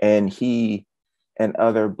 And he and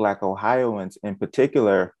other Black Ohioans in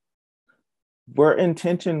particular were in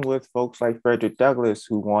tension with folks like Frederick Douglass,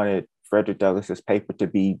 who wanted Frederick Douglass's paper to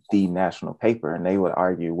be the national paper. And they would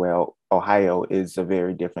argue, well, Ohio is a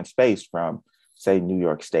very different space from, say, New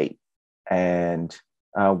York State. And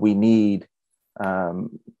we need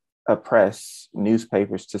press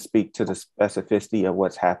newspapers to speak to the specificity of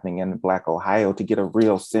what's happening in Black Ohio to get a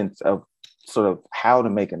real sense of sort of how to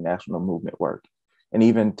make a national movement work. And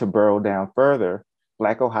even to burrow down further,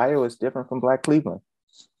 Black Ohio is different from Black Cleveland,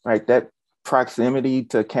 right? That proximity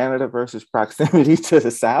to Canada versus proximity to the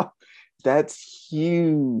South, that's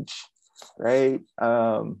huge, right?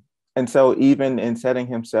 And so even in setting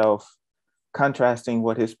himself, contrasting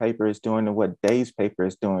what his paper is doing and what Day's paper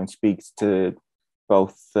is doing speaks to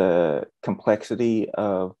both the complexity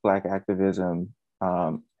of Black activism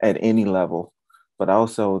at any level, but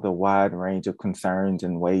also the wide range of concerns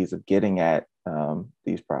and ways of getting at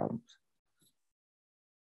these problems.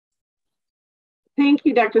 Thank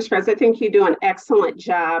you, Dr. Spires. I think you do an excellent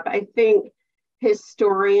job. I think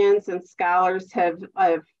historians and scholars have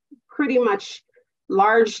pretty much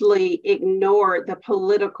largely ignored the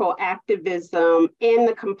political activism and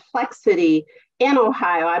the complexity in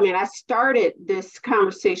Ohio. I mean, I started this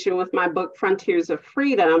conversation with my book, Frontiers of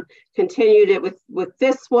Freedom, continued it with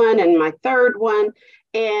this one and my third one,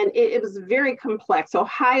 and it was very complex.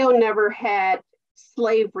 Ohio never had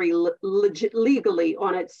slavery legally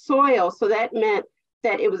on its soil, so that meant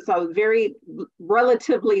that it was a very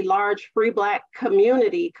relatively large free Black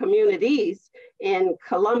communities in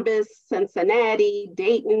Columbus, Cincinnati,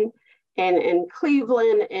 Dayton, and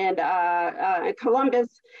Cleveland, and Columbus.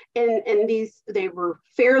 And these, they were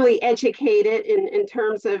fairly educated in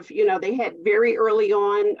terms of, you know, they had very early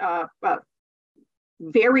on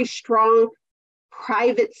very strong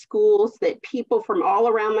private schools that people from all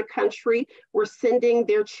around the country were sending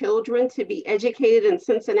their children to be educated in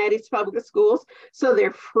Cincinnati's public schools. So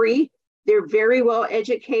they're free, they're very well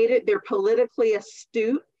educated, they're politically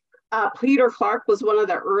astute. Peter Clark was one of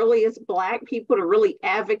the earliest Black people to really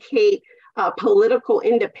advocate political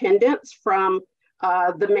independence from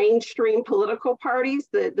the mainstream political parties,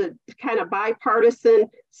 the kind of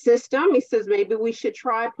bipartisan system. He says, maybe we should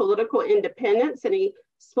try political independence. And he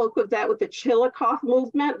spoke of that with the Chillicothe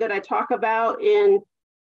movement that I talk about in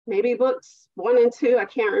maybe books 1 and 2. I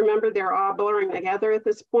can't remember. They're all blurring together at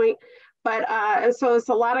this point. But and so it's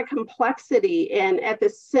a lot of complexity. And at the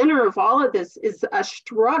center of all of this is a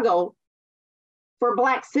struggle for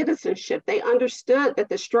Black citizenship. They understood that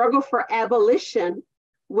the struggle for abolition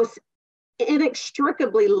was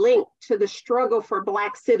inextricably linked to the struggle for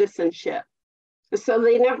Black citizenship. So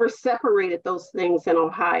they never separated those things in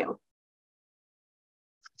Ohio.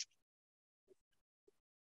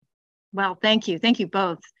 Well, thank you. Thank you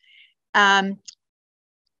both.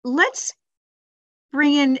 Let's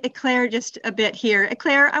bring in Eclair just a bit here.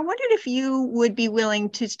 Eclair, I wondered if you would be willing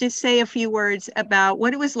to just say a few words about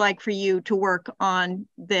what it was like for you to work on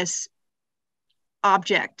this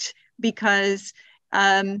object, because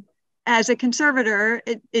as a conservator,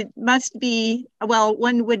 it must be, well,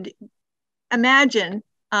 one would imagine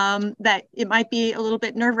that it might be a little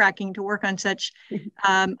bit nerve-wracking to work on such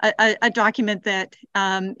a document that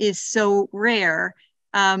is so rare.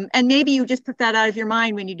 And maybe you just put that out of your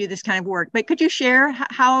mind when you do this kind of work. But could you share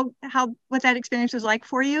what that experience was like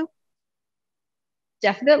for you?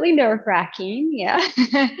 Definitely nerve-wracking, yeah.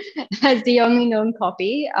 As the only known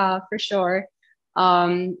copy, for sure.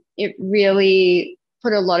 It really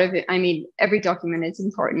put a lot of it. I mean, every document is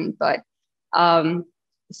important, but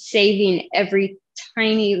saving every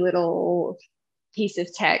tiny little piece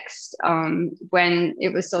of text when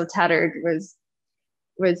it was so tattered was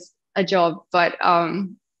a job, but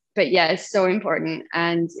yeah, it's so important.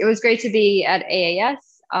 And it was great to be at AAS.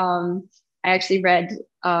 I actually read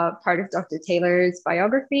part of Dr. Taylor's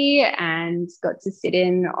biography and got to sit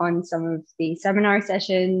in on some of the seminar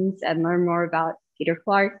sessions and learn more about Peter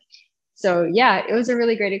Clark. So yeah, it was a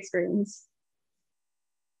really great experience.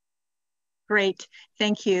 Great,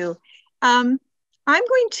 thank you. I'm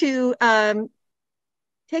going to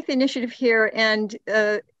take the initiative here and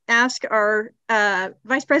ask our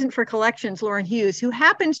Vice President for Collections, Lauren Hughes, who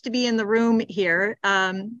happens to be in the room here,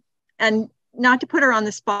 and not to put her on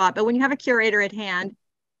the spot, but when you have a curator at hand,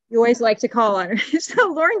 you always like to call on her.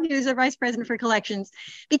 So Lauren Hughes, our Vice President for Collections,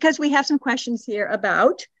 because we have some questions here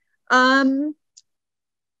about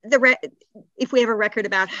if we have a record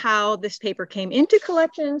about how this paper came into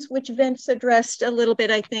collections, which Vince addressed a little bit,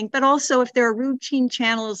 I think, but also if there are routine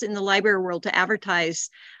channels in the library world to advertise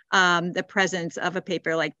the presence of a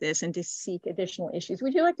paper like this and to seek additional issues.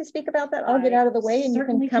 Would you like to speak about that? I'll get out of the way and you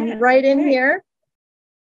can come right in here.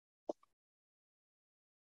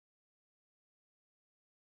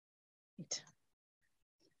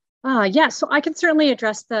 Yeah, so I can certainly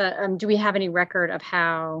address the, do we have any record of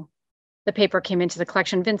how the paper came into the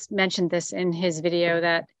collection? Vince mentioned this in his video,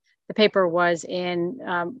 that the paper was in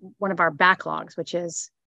one of our backlogs, which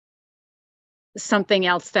is something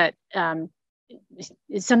else that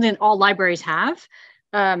is something all libraries have.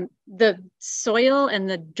 The soil and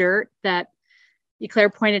the dirt that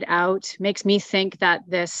Eclair pointed out makes me think that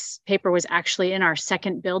this paper was actually in our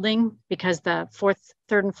second building, because the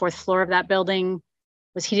third and fourth floor of that building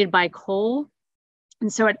was heated by coal.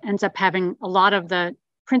 And so it ends up having a lot of the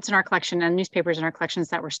prints in our collection and newspapers in our collections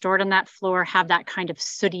that were stored on that floor have that kind of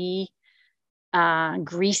sooty,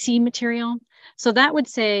 greasy material. So that would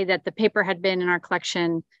say that the paper had been in our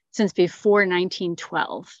collection since before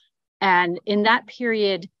 1912. And in that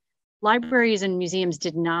period, libraries and museums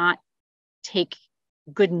did not take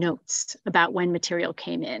good notes about when material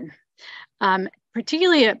came in.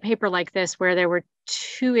 Particularly a paper like this, where there were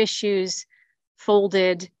 2 issues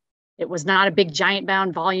folded. It was not a big giant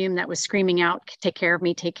bound volume that was screaming out, take care of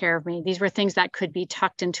me, take care of me. These were things that could be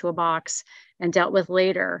tucked into a box and dealt with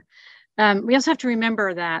later. We also have to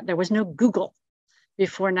remember that there was no Google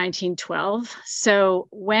before 1912. So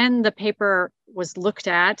when the paper was looked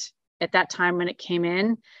at that time when it came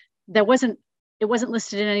in, it wasn't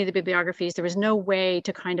listed in any of the bibliographies. There was no way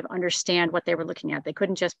to kind of understand what they were looking at. They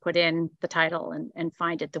couldn't just put in the title and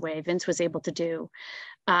find it the way Vince was able to do,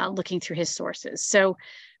 looking through his sources. So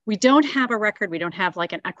we don't have a record. We don't have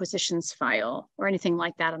like an acquisitions file or anything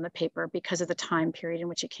like that on the paper because of the time period in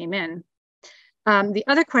which it came in. The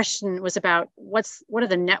other question was about what are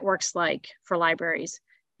the networks like for libraries?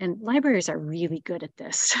 And libraries are really good at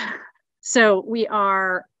this. So we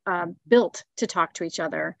are built to talk to each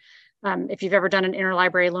other. If you've ever done an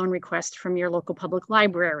interlibrary loan request from your local public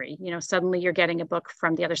library, suddenly you're getting a book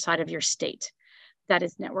from the other side of your state that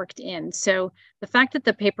is networked in. So the fact that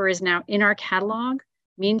the paper is now in our catalog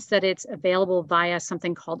means that it's available via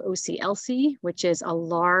something called OCLC, which is a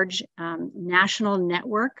large national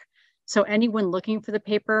network. So anyone looking for the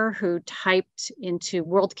paper who typed into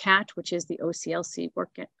WorldCat, which is the OCLC work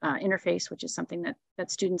interface, which is something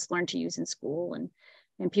that students learn to use in school,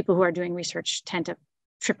 and people who are doing research tend to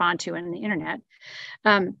trip onto in the internet,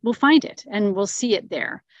 we'll find it and we'll see it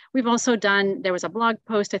there. We've also done, there was a blog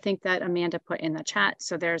post I think that Amanda put in the chat.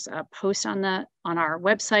 So there's a post on our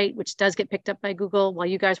website, which does get picked up by Google. While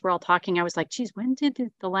you guys were all talking, I was like, geez, when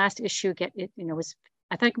did the last issue get it?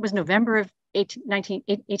 I think it was November of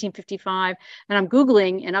 1855. And I'm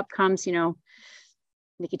Googling and up comes,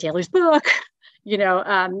 Nikki Taylor's book,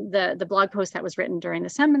 the blog post that was written during the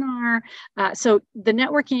seminar. So the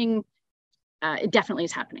networking, it definitely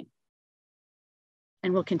is happening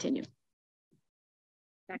and will continue.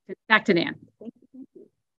 Back to Nan. Thank you.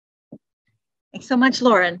 Thanks so much,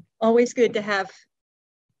 Lauren. Always good to have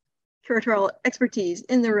curatorial expertise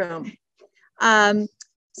in the room.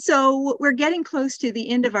 So we're getting close to the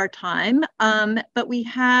end of our time, but we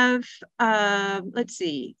have, let's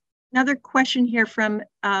see, another question here from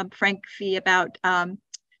Frank Fee about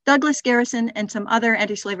Douglas Garrison and some other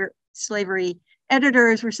anti-slavery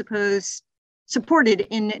editors were supported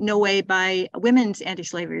in no way by women's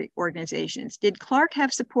anti-slavery organizations. Did Clark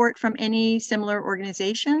have support from any similar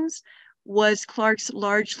organizations? Was Clark's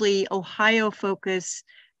largely Ohio focus,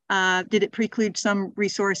 did it preclude some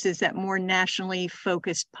resources that more nationally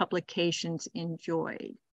focused publications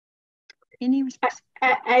enjoyed? Any response?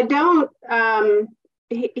 I don't,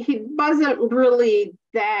 he wasn't really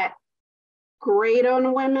that great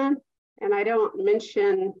on women, and I don't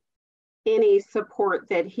mention any support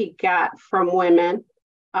that he got from women.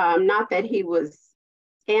 Not that he was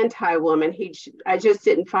anti-woman, I just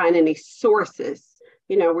didn't find any sources.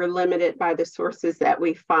 We're limited by the sources that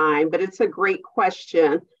we find, but it's a great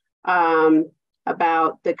question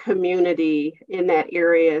about the community in that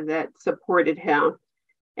area that supported him.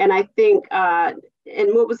 And I think, and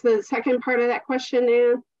what was the second part of that question,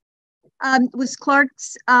 Ann? Was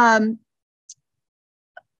Clark's,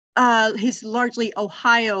 his largely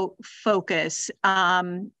Ohio focus,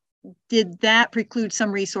 did that preclude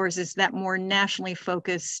some resources that more nationally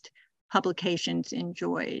focused publications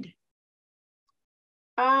enjoyed?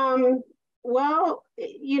 Well,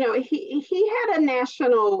 he had a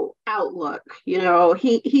national outlook.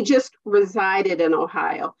 He just resided in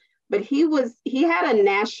Ohio, but he had a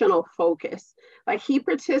national focus. Like he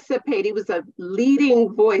was a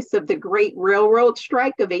leading voice of the Great Railroad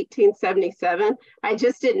Strike of 1877. I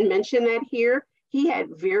just didn't mention that here. He had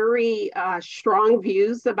very strong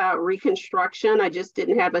views about Reconstruction. I just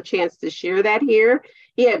didn't have a chance to share that here.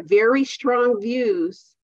 He had very strong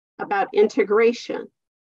views about integration.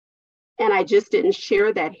 And I just didn't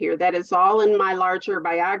share that here. That is all in my larger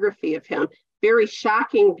biography of him. Very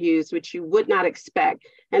shocking views, which you would not expect.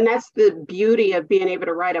 And that's the beauty of being able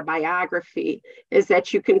to write a biography, is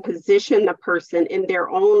that you can position the person in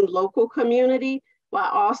their own local community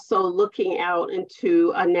while also looking out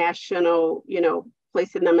into a national,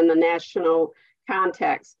 placing them in the national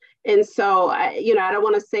context. And so, I don't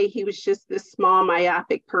want to say he was just this small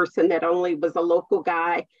myopic person that only was a local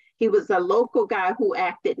guy. He was a local guy who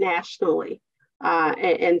acted nationally.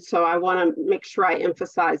 And so I want to make sure I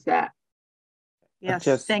emphasize that.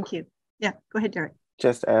 Yes, thank you. Yeah, go ahead, Derrick.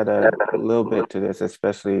 Just add a little bit to this,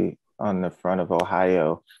 especially on the front of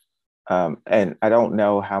Ohio. And I don't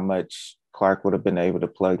know how much Clark would have been able to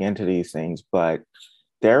plug into these things, but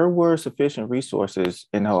there were sufficient resources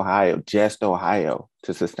in Ohio, just Ohio,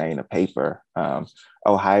 to sustain a paper.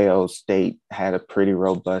 Ohio State had a pretty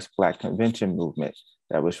robust Black convention movement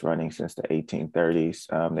that was running since the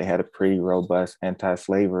 1830s. They had a pretty robust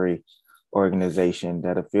anti-slavery organization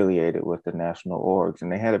that affiliated with the national orgs,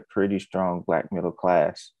 and they had a pretty strong Black middle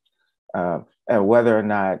class. And whether or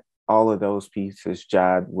not all of those pieces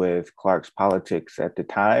jived with Clark's politics at the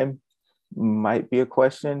time might be a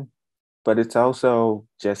question, but it's also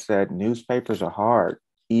just that newspapers are hard,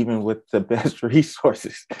 even with the best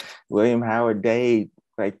resources. William Howard Day,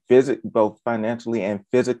 both financially and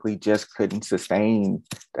physically, just couldn't sustain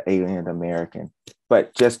the alien American.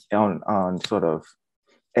 But just on sort of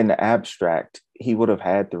in the abstract, he would have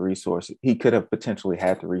had the resources. He could have potentially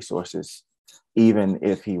had the resources, even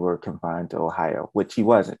if he were confined to Ohio, which he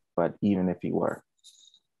wasn't, but even if he were.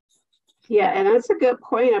 Yeah, and that's a good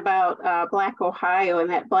point about Black Ohio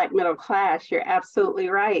and that Black middle class. You're absolutely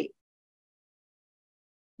right.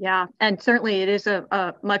 Yeah, and certainly it is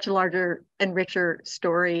a much larger and richer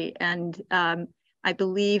story. And I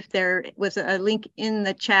believe there was a link in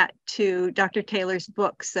the chat to Dr. Taylor's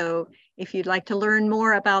book. So if you'd like to learn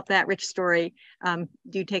more about that rich story,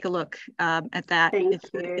 do take a look at that.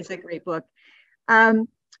 It's a great book.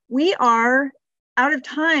 We are out of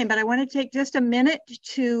time, but I want to take just a minute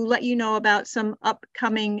to let you know about some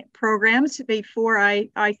upcoming programs before I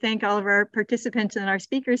thank all of our participants and our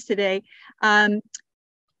speakers today.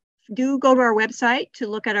 do go to our website to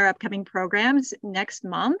look at our upcoming programs. Next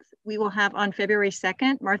month, we will have on February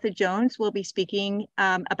 2nd, Martha Jones will be speaking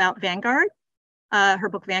about Vanguard, her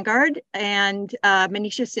book Vanguard, and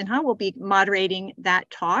Manisha Sinha will be moderating that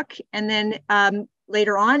talk. And then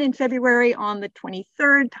later on in February, on the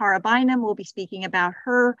 23rd, Tara Bynum will be speaking about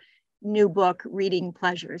her new book, Reading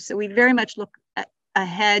Pleasures. So we very much look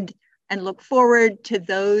ahead and look forward to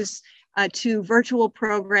those two virtual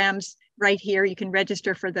programs right here. You can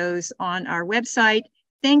register for those on our website.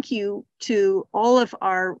 Thank you to all of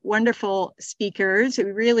our wonderful speakers. We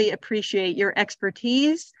really appreciate your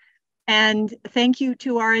expertise. And thank you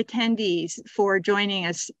to our attendees for joining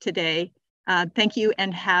us today. Thank you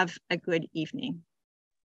and have a good evening.